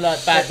 There's not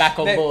a bad back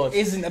on board. There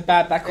isn't a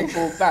bad back on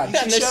board badge.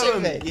 You should show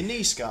them your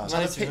knee scars.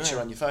 Have a picture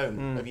on your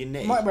phone of your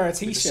knee. You might wear a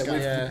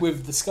t-shirt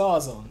with the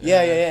scars on.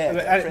 Yeah.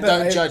 But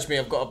don't judge me,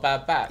 I've got a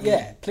bad back.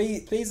 Yeah,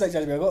 please don't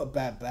judge me, I've got a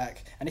bad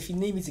back. And if you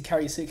need me to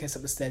carry your suitcase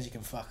up the stairs, you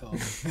can fuck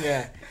off.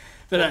 Yeah.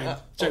 But no,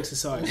 jokes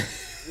aside,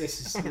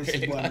 this is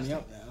winding me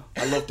up now.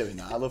 I love doing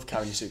that. I love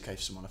carrying a suitcase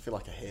for someone. I feel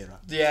like a hero.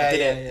 Yeah, I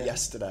did it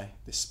yesterday.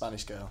 This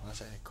Spanish girl. I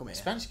said, "Come here."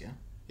 Spanish girl.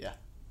 Yeah.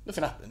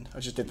 Nothing happened. I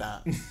just did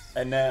that,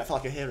 and I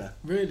felt like a hero.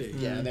 Really?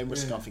 Yeah. And then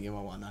must have gone thinking,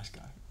 "Well, what a nice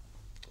guy."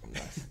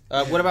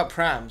 What about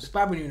prams? It's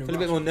bad when you're in a feel a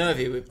bit more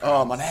nervy with prams.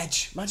 Oh, I'm on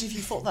edge. Imagine if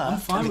you thought that. I'm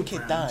fine with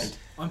kid prams. died.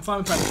 I'm fine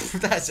with prams.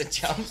 That's a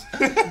chump.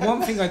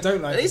 One thing I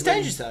don't like. It's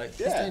dangerous though. Yeah.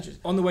 It's dangerous.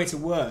 On the way to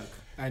work,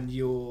 and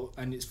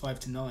it's 5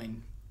 to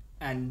 9,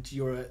 and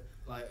you're at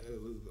like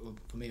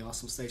for me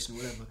Arsenal Station or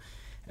whatever,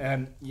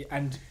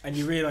 and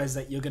you realise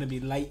that you're going to be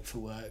late for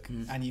work,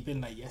 and you've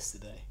been late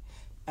yesterday,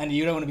 and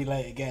you don't want to be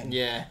late again.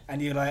 Yeah.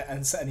 And you're like,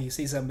 and you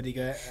see somebody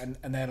go, and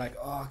they're like,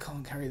 oh, I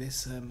can't carry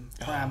this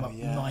pram up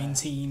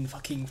 19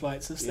 fucking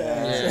flights of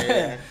stairs.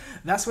 Yeah.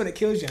 That's when it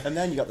kills you. And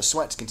then you got the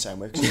sweat to contend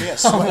with because you get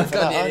sweaty for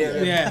that, aren't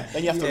you? Yeah.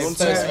 Then you have to run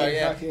to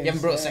it. You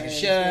haven't brought a second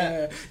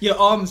shirt. Your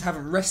arms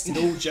haven't rested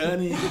all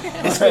journey.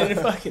 It's been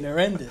fucking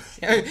horrendous.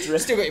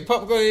 Still got your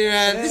popcorn in your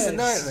hand. This is a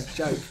nightmare.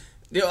 Joke.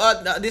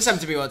 This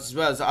happened to me once as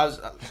well.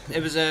 So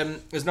it was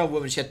an old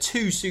woman. She had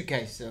 2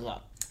 suitcases. I was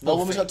like, the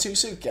woman's got 2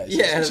 suitcases?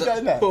 Yeah. What's she got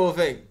in there? Poor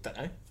thing. Don't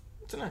know.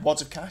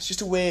 Wads of cash?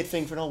 Just a weird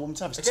thing for an old woman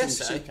to have. It's 2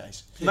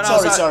 suitcases. But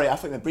Sorry, I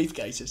think they're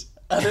briefcases.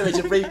 I think it's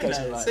a briefcase.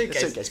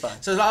 Suitcase, fine.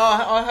 So I was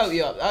like, I'll help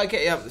you up. I'll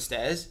get you up the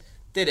stairs.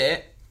 Did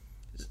it.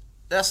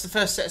 That's the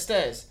first set of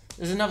stairs.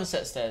 There's another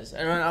set of stairs.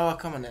 And I went, oh,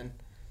 come on then.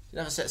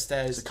 Another set of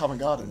stairs. It's a Covent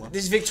Garden one.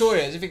 This is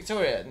Victoria.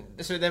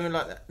 So then we're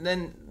like that.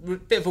 Then a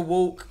bit of a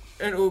walk,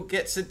 and we'll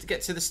get to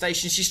the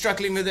station. She's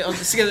struggling with it on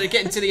the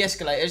getting to the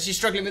escalator. She's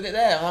struggling with it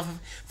there. I'm like,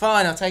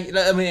 fine, I'll take it.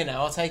 I'm here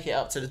now. I'll take it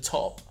up to the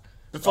top.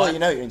 Before you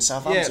know it, you're in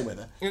Southampton with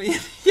her.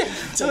 Yeah.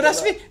 So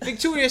that's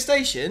Victoria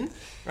Station,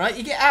 right?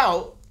 You get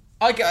out.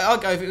 I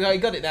go. You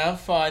got it now.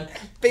 Fine.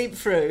 Beep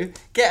through.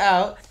 Get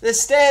out.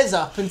 There's stairs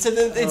up into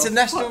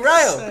National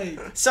Rail. Sake.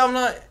 So I'm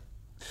like,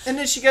 and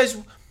then she goes.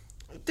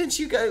 Then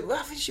she go. Well,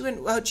 I think she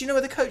went. Well, do you know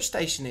where the coach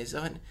station is?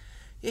 I went.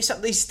 It's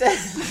up these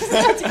stairs.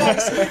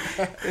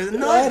 It was a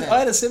nightmare. I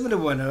had a similar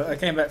one. I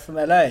came back from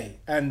LA,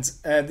 and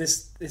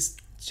this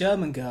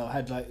German girl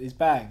had like these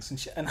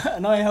bags, and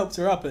I helped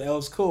her up at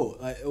Earls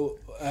Court. Like,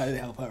 I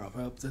didn't help her up.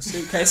 I helped the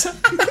suitcase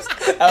up.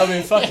 That would have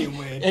been fucking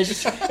weird.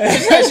 It's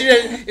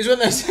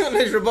one of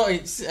those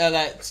robotic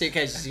like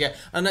suitcases. You go,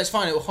 oh no, it's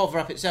fine. It will hover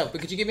up itself.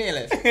 But could you give me a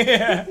lift?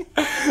 Yeah.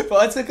 But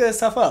I took her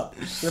stuff up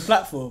to the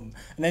platform,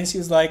 and then she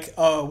was like,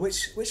 "Oh,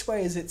 which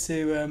way is it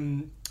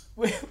to?"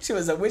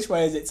 Which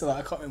way is it to,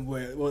 like, I can't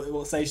remember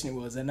what station it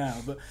was there now,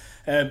 but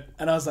and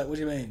I was like, what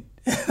do you mean?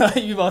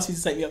 You've asked me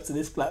to take me up to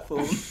this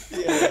platform.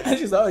 And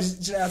she was like, oh, do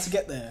you know how to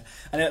get there?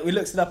 And we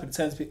looked it up, and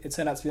it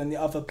turned out to be on the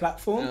other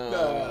platform.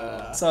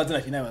 So I don't know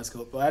if you know what it's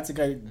called, but I had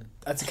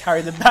to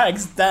carry the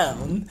bags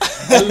down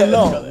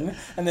along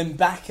and then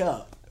back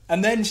up.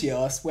 And then she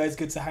asked, where's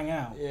good to hang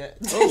out? Yeah.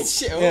 Oh,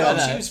 shit. She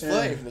was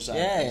flirting from the side.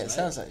 Yeah, it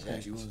sounds like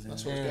she was.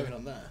 That's what was going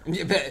on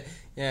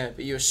there.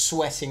 But you were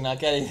sweating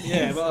like anything.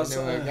 Yeah, but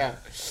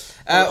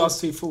I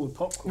was too full with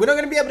popcorn. We're not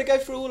going to be able to go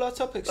through all our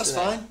topics. That's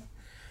today. fine.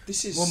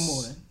 This is one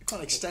more then. Quite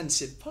an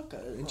extensive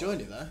podcast.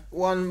 Enjoying it though.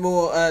 One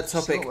more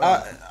topic.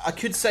 I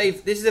could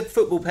save. This is a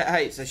football pet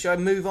hate. So should I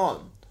move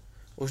on,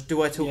 or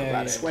do I talk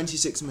about it?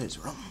 26 minutes.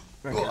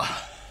 Okay.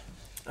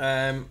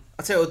 I'll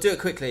tell you. I'll do it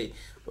quickly.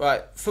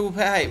 Right, football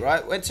pet hate.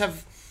 Right, went to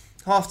have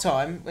half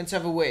time. Went to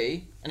have a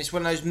wee, and it's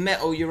one of those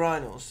metal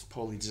urinals.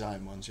 Poorly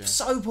designed ones. Yeah.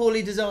 So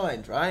poorly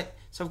designed. Right.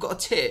 So I've got a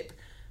tip.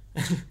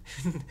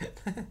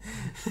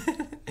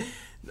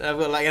 I've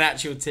got like an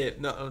actual tip.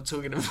 I'm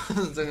talking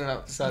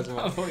about the size of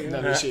my.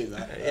 Never achieved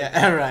that.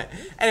 Yeah, all right.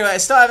 Anyway, I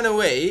start having a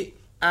wee,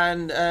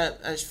 and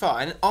it's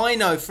fine. I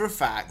know for a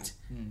fact,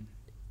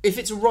 if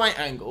it's a right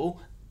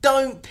angle,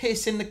 don't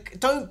piss in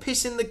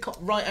the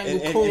right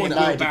angle corner.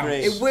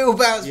 It will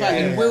bounce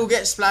back. You will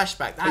get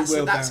splashback.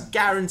 That's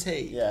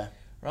guaranteed. Yeah.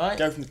 Right.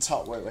 Go from the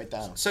top way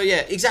down. So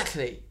yeah,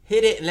 exactly.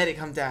 Hit it and let it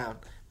come down.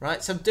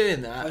 Right. So I'm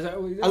doing that.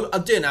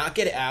 I'm doing that. I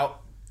get it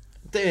out.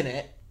 Doing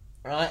it.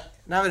 Right.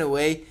 And having a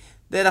wee.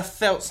 Then I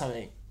felt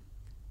something.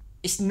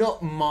 It's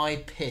not my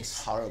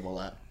piss. Horrible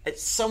that.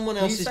 It's someone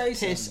else's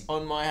piss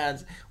on my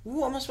hands.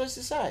 What am I supposed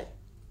to say?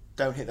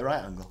 Don't hit the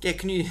right angle. Yeah,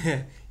 can you?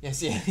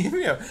 Yes, yeah. Here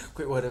we go.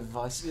 Quick word of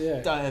advice.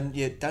 Yeah. Don't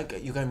go.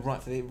 You're going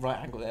right for the right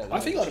angle there. I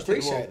think I'd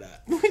appreciate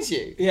that. Would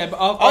you? Yeah, but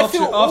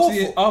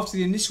after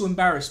the initial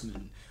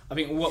embarrassment, I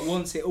think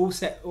once it all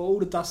set, all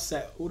the dust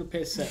set, all the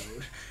piss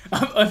settled,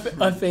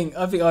 I think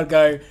I'd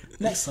go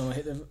next time I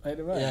hit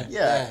the right.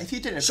 Yeah. If you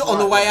didn't. On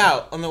the way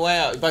out,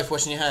 you're both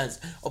washing your hands.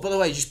 Oh, by the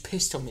way, you just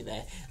pissed on me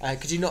there.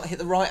 Could you not hit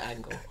the right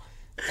angle?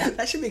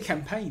 That should be a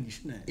campaign,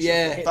 shouldn't it?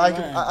 Yeah.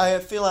 I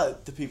feel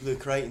like the people who are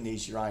creating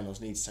these urinals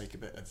need to take a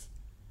bit of.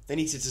 They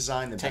need to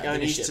design them. There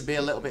needs to be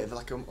a little bit of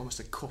like almost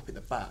a cup at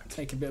the back.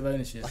 Take a bit of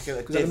ownership. Because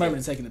at the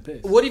moment, they're taking the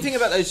piss. What do you think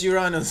about those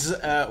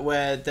urinals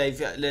where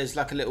there's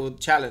like a little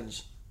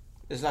challenge?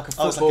 There's like a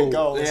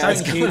football. It's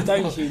like a goal. Yeah.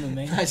 Don't humour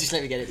me. Just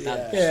let me get it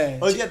done. Yeah.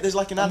 Oh yeah, there's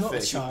like an advert.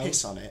 If you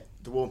piss on it,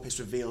 the warm piss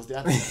reveals the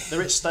advert.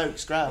 They're at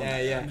Stokes ground.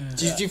 Yeah.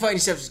 Do you find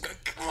yourself just going,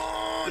 come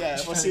on? Yeah.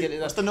 What's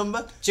the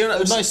number? Do you know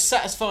what the most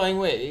satisfying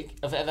week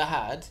I've ever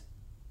had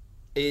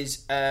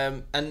is,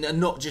 and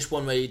not just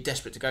one where you're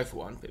desperate to go for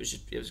one, but it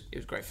was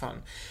great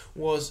fun.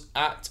 Was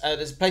at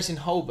there's a place in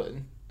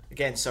Holborn.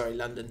 Again, sorry,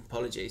 London.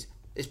 Apologies.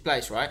 This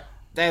place, right?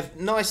 They have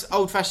nice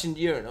old-fashioned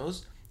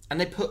urinals, and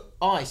they put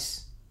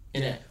ice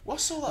in it.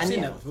 What's all that? I've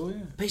seen that before. Yeah.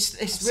 But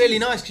it's really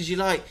nice because you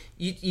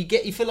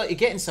feel like you're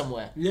getting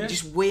somewhere. Yeah. You're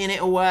just weeing it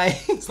away.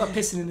 It's like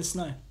pissing in the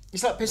snow.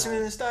 It's like pissing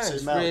in the stone. So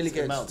it's really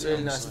good. It's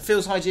really nice. It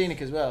feels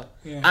hygienic as well.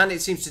 Yeah. And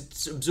it seems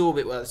to absorb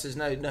it well. So there's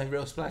no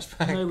real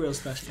splashback. No real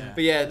splashback.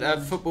 But yeah,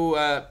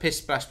 football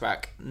piss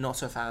splashback,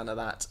 not a fan of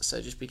that.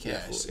 So just be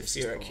careful if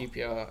you're at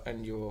QPR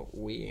and you're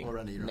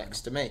weeing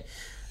next to me.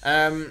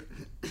 Right.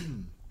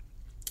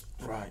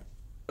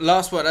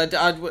 Last one. I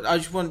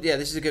just want... Yeah,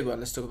 this is a good one.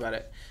 Let's talk about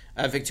it.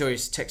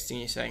 Victoria's texting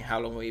you saying,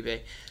 how long will you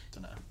be?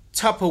 Don't know.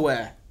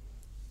 Tupperware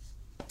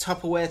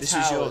this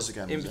towers. Is yours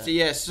again, is it?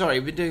 Yeah, sorry,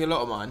 we've been doing a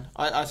lot of mine.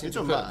 I think it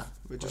doesn't matter.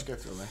 We'll just go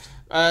through the list.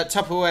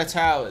 Tupperware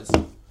towers.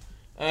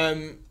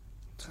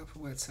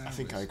 Tupperware towers. I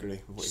think I agree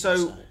with what you say.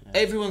 Yeah.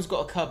 Everyone's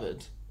got a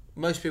cupboard.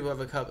 Most people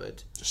have a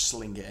cupboard. Just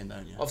sling it in,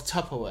 don't you? Of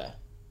Tupperware,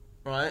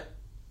 right?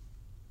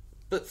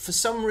 But for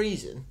some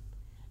reason,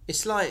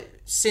 it's like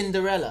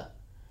Cinderella.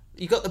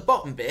 You got the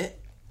bottom bit,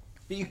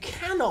 but you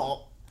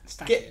cannot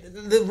get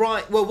the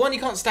right... Well, one, you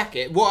can't stack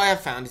it. What I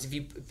have found is if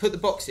you put the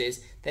boxes,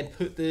 then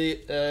put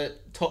the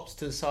tops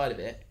to the side of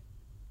it,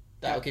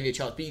 that'll give you a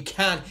chance. But it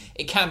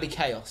can be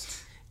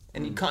chaos.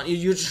 And you can't...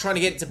 You're just trying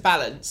to get it to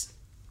balance.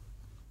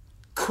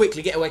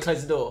 Quickly get away,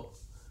 close the door.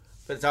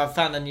 But I've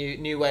found a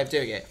new way of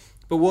doing it.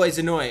 But what is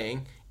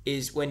annoying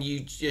is when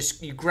you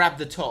grab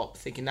the top,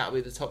 thinking that'll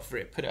be the top for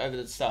it, put it over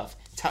the stuff,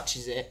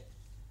 touches it,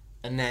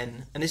 and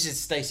this is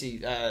Stacey,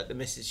 the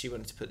missus, she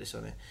wanted to put this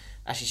on it.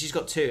 Actually, she's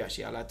got two,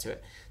 I'll add to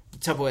it. The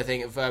Tupperware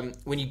thing of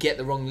when you get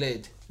the wrong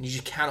lid and you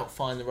just cannot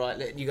find the right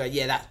lid, you go,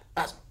 yeah,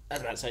 that's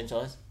about the same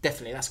size.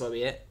 Definitely, that's where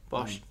we it.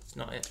 Bosh, it's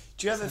not it.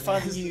 Do you ever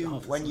find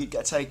that when you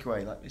get a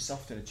takeaway, like it's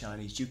often a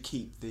Chinese, do you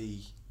keep the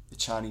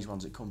Chinese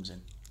ones it comes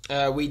in?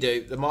 We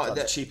do.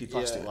 The cheapy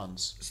plastic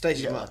ones.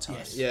 Stacey,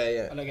 yes.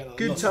 Yeah. I get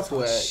good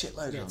Tupperware.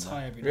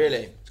 Shitload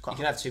really? You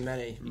can have too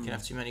many. You can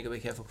have too many. Gotta be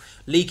careful.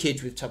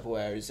 Leakage with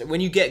Tupperware is when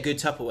you get good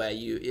Tupperware,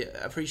 you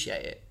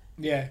appreciate it.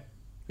 Yeah.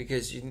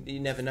 Because you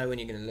never know when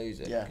you're going to lose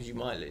it. Yeah. Because you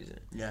might lose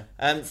it. Yeah.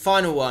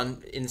 Final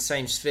one in the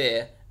same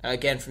sphere,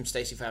 again from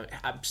Stacey Family,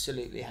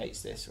 absolutely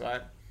hates this,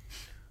 right?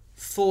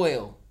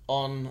 Foil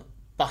on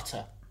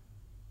butter.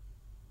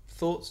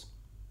 Thoughts?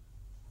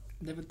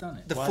 Never done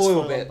it. The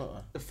foil bit.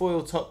 The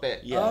foil top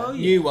bit. Yeah. Oh, yeah.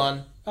 New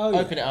one. Oh,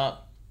 open it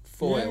up.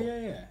 Foil.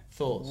 Yeah.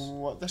 Thoughts?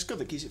 Well, that's good.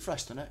 That keeps it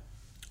fresh, doesn't it?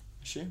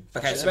 Assume.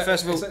 Okay, so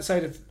first of all...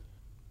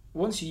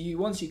 once you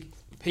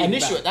peel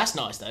initial, back, that's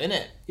nice though, isn't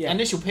it? Yeah.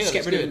 Initial peel is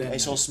good.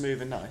 It's all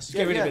smooth and nice.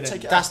 Get rid of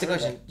it. That's the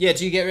question. Yeah,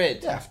 do you get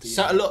rid? Yeah. But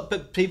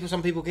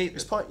some people keep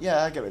it.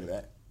 I get rid of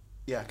it.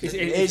 Yeah, because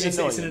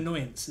it's an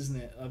annoyance,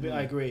 isn't it?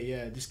 I agree.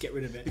 Yeah, just get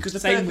rid of it. Because the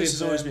purpose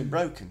has always been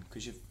broken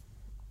because you've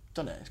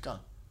done it. It's gone.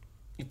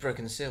 You've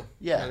broken the seal.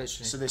 Yeah, literally.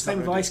 So this same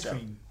with ice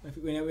cream.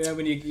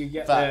 when you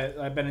get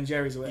the Ben and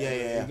Jerry's or whatever,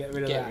 you get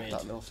rid of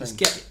that little thing.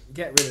 Just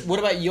get rid of it. What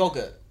about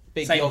yogurt?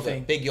 Big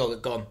Same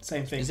yogurt gone.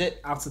 Same thing. Is it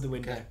out of the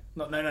window? Okay.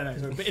 No.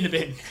 Sorry, in the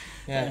bin.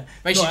 Yeah.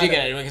 Make sure you do get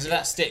it anyway, because if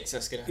that sticks,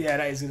 that's gonna. Yeah,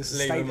 that is gonna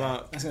stay leave a there.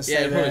 mark. That's gonna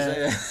stay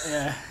there.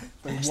 Yeah.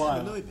 It's never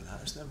annoyed me.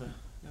 It's never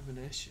an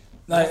issue.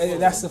 No,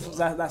 that sort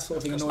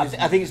of thing annoys me.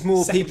 I think it's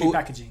more Secondary people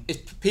packaging.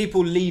 It's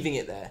people leaving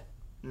it there.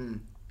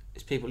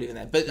 It's people living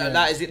there. But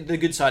that is the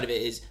good side of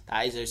it is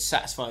that is a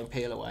satisfying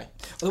peel away.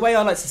 Well, the way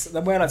I like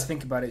to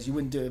think about it is you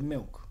wouldn't do it with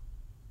milk.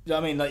 You know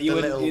what I mean? Like you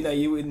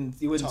wouldn't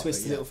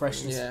twist the little fresh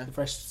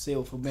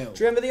seal for milk.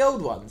 Do you remember the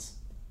old ones?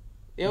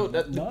 The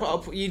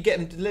old, you'd get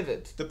them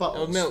delivered. The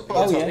bottles. Milk.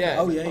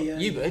 Yeah.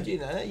 You would, you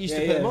know. You used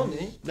to put them on,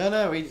 didn't you?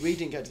 No, we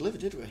didn't get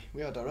delivered, did we?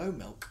 We had our own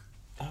milk.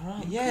 All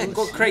right. Yeah.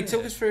 Craig,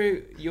 talk us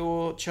through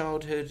your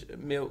childhood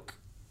milk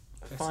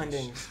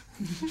findings.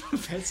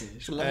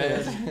 Fetish. For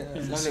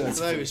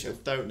those who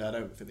don't know, I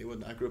don't think they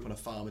wouldn't. I grew up on a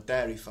farm, a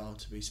dairy farm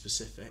to be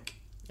specific,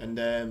 and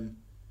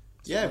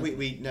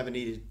we never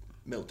needed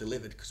milk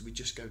delivered because we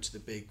just go to the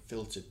big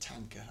filtered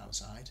tanker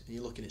outside, and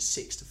you're looking at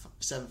 6,000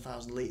 to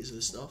 7,000 litres of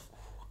the stuff,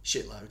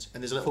 shitloads,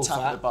 and there's a little tap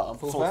at the bottom.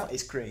 Full fat.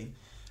 It's cream.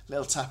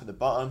 Little tap at the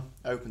bottom.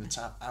 Open the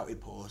tap, out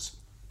it pours.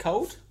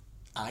 Cold.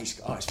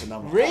 Ice. Oh, it's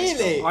phenomenal.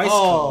 Really?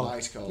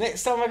 Ice cold.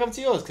 Next time I come to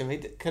yours, can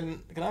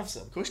I have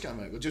some? Of course you can,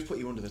 mate. We'll just put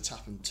you under the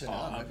tap and turn it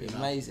on. That'd be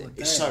amazing.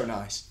 It's so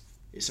nice.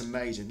 It's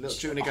amazing. Look,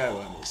 do you want to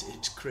go?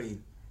 It's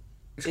cream.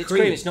 It's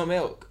cream. It's not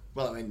milk.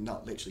 Well, I mean,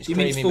 not literally. You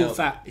mean it's full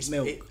fat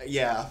milk?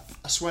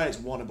 I swear it's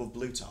one above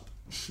Blue Top.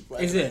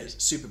 Is it?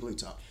 It's Super Blue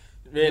Top.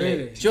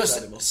 Really?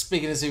 Just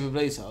speaking of Super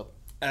Blue Top,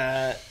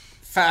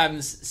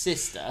 Fam's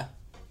sister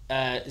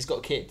has got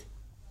a kid,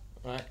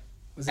 right?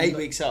 8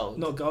 weeks old.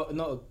 Not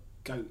a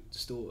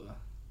goat's daughter.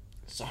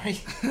 Sorry?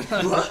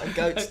 What? A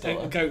goat's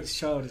daughter? A goat's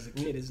child is a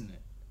kid, isn't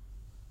it?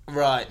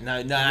 Right, no,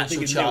 an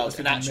actual child,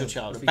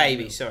 a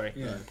baby, sorry.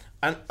 Yeah.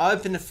 And I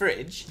opened the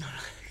fridge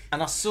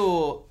and I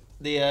saw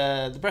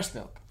the breast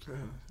milk.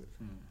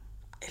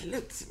 It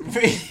looked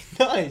really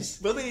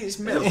nice. Well, it's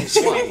milk. It's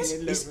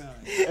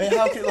white.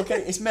 How can it look?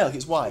 It's milk.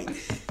 It's white.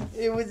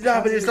 It was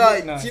but it's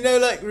like, do you know,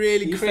 like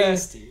really creamy.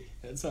 Thirsty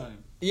at the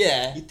time.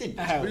 Yeah. You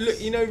didn't. Look,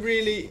 you know,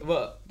 really.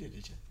 What? Did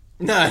you?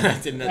 No, I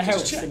didn't. It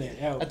helps, doesn't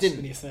it? I didn't.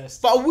 When you're thirsty.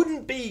 But I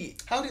wouldn't be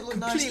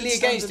completely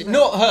against it.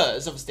 Not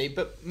hers, obviously,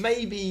 but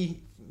maybe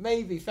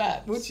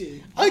Fab's. Would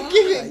you? I'd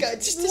give it a go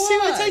just to see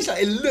what it tastes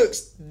like. It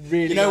looks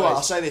really. You know nice. what?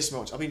 I'll say this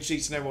much. I've been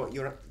intrigued to know what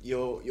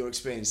your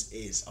experience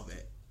is of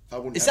it.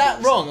 Is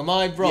that wrong? Am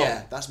I wrong?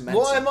 Yeah, that's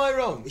mental. Why am I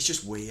wrong? It's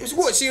just weird. So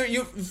what? So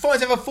you find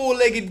to have a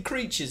 4-legged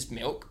creature's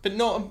milk, but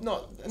not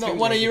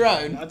one of your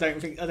own. I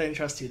don't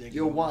trust you.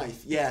 Your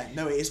wife. Yeah.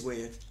 No, it is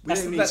weird. We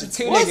don't need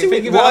to. Why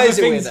is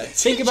it weird?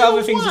 Think about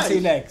other things with 2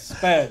 legs.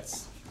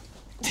 Birds.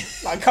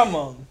 Like, come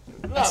on.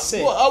 That's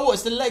sick.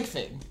 What's the leg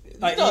thing?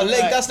 Like, no,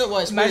 leg. That's not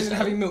why it's weird. Imagine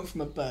having milk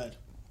from a bird.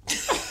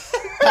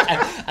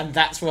 and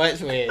that's why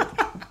it's weird.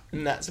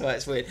 And that's why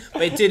it's weird.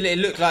 But it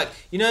looked like,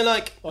 you know,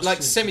 like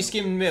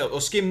semi-skimmed milk or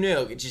skimmed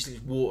milk. It just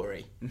looks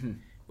watery. Mm-hmm.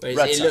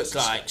 Whereas it looks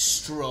like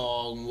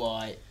strong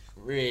white,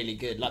 really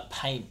good, like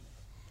paint,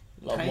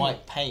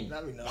 white paint.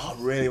 That'd be nice. I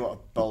really want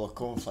a bowl of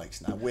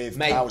cornflakes now with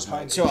cow's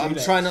milk. So I'm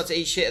trying not to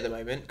eat shit at the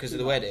moment because of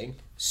the wedding.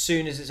 As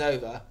soon as it's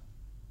over,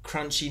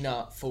 crunchy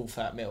nut, full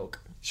fat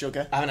milk.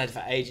 Sugar? I haven't had it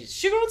for ages.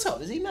 Sugar on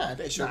top? Is he mad?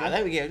 Nah,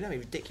 there we go. That'd be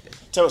ridiculous.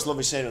 Tell us,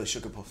 lovely cereal,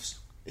 Sugar Puffs.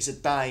 It's a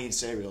dying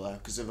cereal though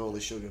because of all the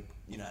sugar,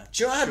 you know.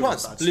 Do you know what I had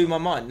once? Blew my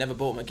mind. Never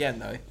bought them again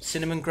though.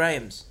 Cinnamon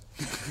Grahams.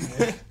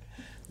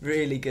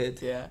 Really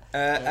good. Yeah.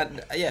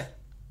 And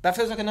that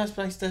feels like a nice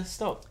place to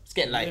stop. It's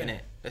getting late, isn't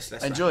it? Let's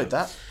enjoyed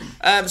that.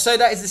 So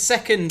that is the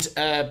second.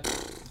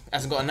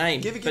 Hasn't got a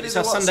name, but it's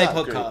our Sunday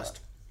podcast.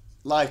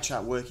 Live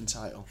chat working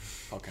title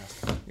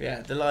podcast.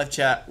 Yeah, the live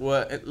chat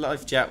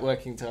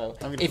working title.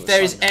 If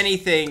there is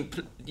anything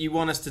you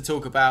want us to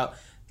talk about,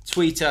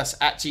 tweet us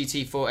at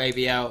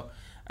GT4ABL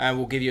and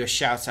we'll give you a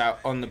shout out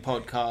on the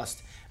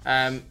podcast.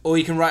 Or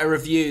you can write a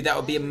review. That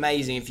would be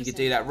amazing if you could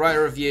do that. Write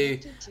a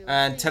review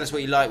and tell us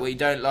what you like, what you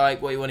don't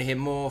like, what you want to hear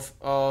more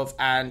of.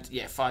 And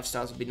 5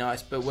 stars would be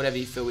nice, but whatever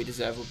you feel we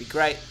deserve will be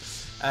great.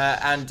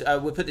 And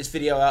we'll put this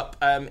video up.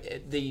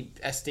 The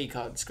SD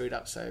card screwed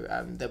up, so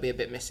there'll be a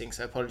bit missing,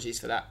 so apologies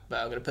for that. But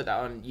I'm going to put that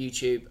on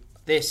YouTube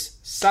this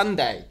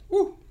Sunday.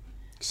 Woo!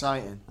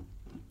 Exciting.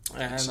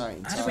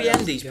 Exciting. How do we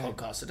end these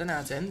podcasts? I don't know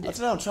how to end it. I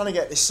don't know, I'm trying to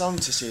get this song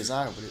to see us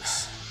out, but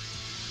it's...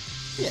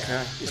 Yeah,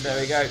 okay. Well, there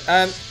we go.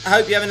 I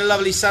hope you're having a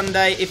lovely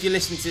Sunday. If you're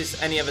listening to this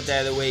any other day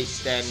of the week,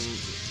 then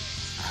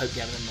I hope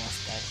you're having a nice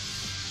day.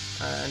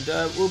 And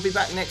we'll be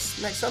back next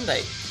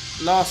Sunday.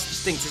 Last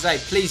thing to say,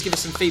 please give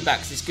us some feedback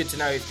because it's good to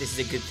know if this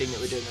is a good thing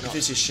that we're doing or not. If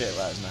this is shit,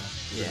 let us know.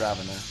 We'd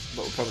rather know.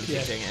 But we'll probably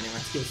keep doing it anyway.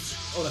 It's good.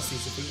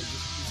 Honestly, it's a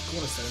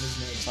cornerstone,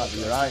 isn't it? It's like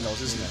your idols,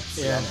 isn't it?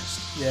 To be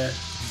honest. Yeah.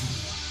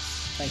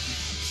 Thank you.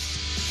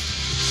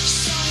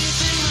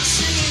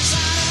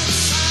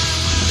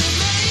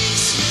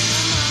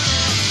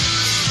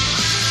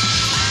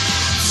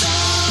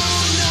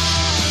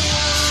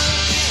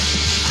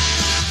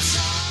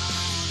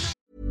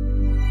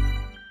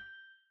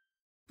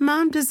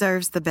 Mom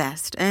deserves the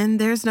best, and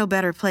there's no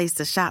better place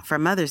to shop for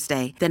Mother's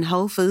Day than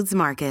Whole Foods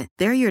Market.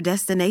 They're your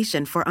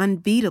destination for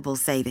unbeatable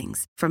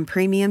savings, from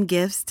premium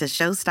gifts to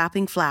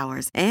show-stopping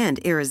flowers and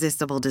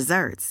irresistible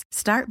desserts.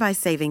 Start by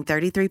saving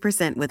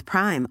 33% with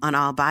Prime on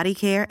all body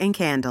care and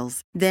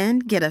candles. Then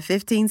get a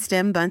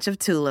 15-stem bunch of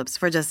tulips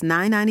for just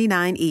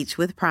 $9.99 each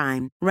with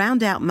Prime.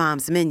 Round out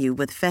Mom's menu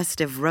with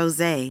festive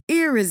rosé,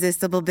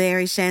 irresistible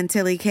berry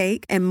chantilly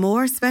cake, and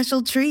more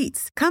special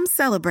treats. Come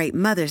celebrate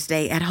Mother's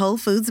Day at Whole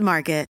Foods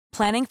Market.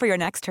 Planning for your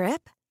next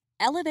trip?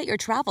 Elevate your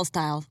travel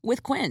style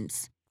with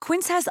Quince.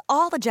 Quince has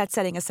all the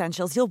jet-setting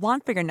essentials you'll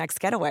want for your next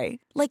getaway,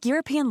 like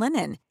European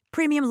linen,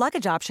 premium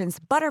luggage options,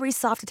 buttery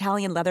soft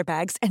Italian leather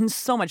bags, and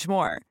so much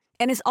more.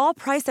 And is all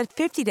priced at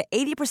 50 to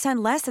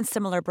 80% less than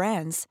similar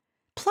brands.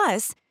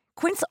 Plus,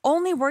 Quince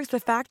only works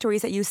with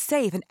factories that use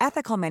safe and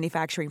ethical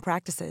manufacturing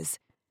practices.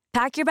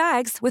 Pack your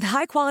bags with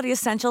high-quality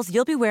essentials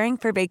you'll be wearing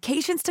for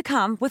vacations to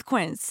come with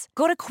Quince.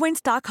 Go to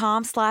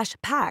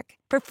quince.com/pack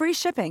for free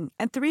shipping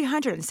and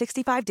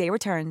 365-day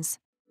returns.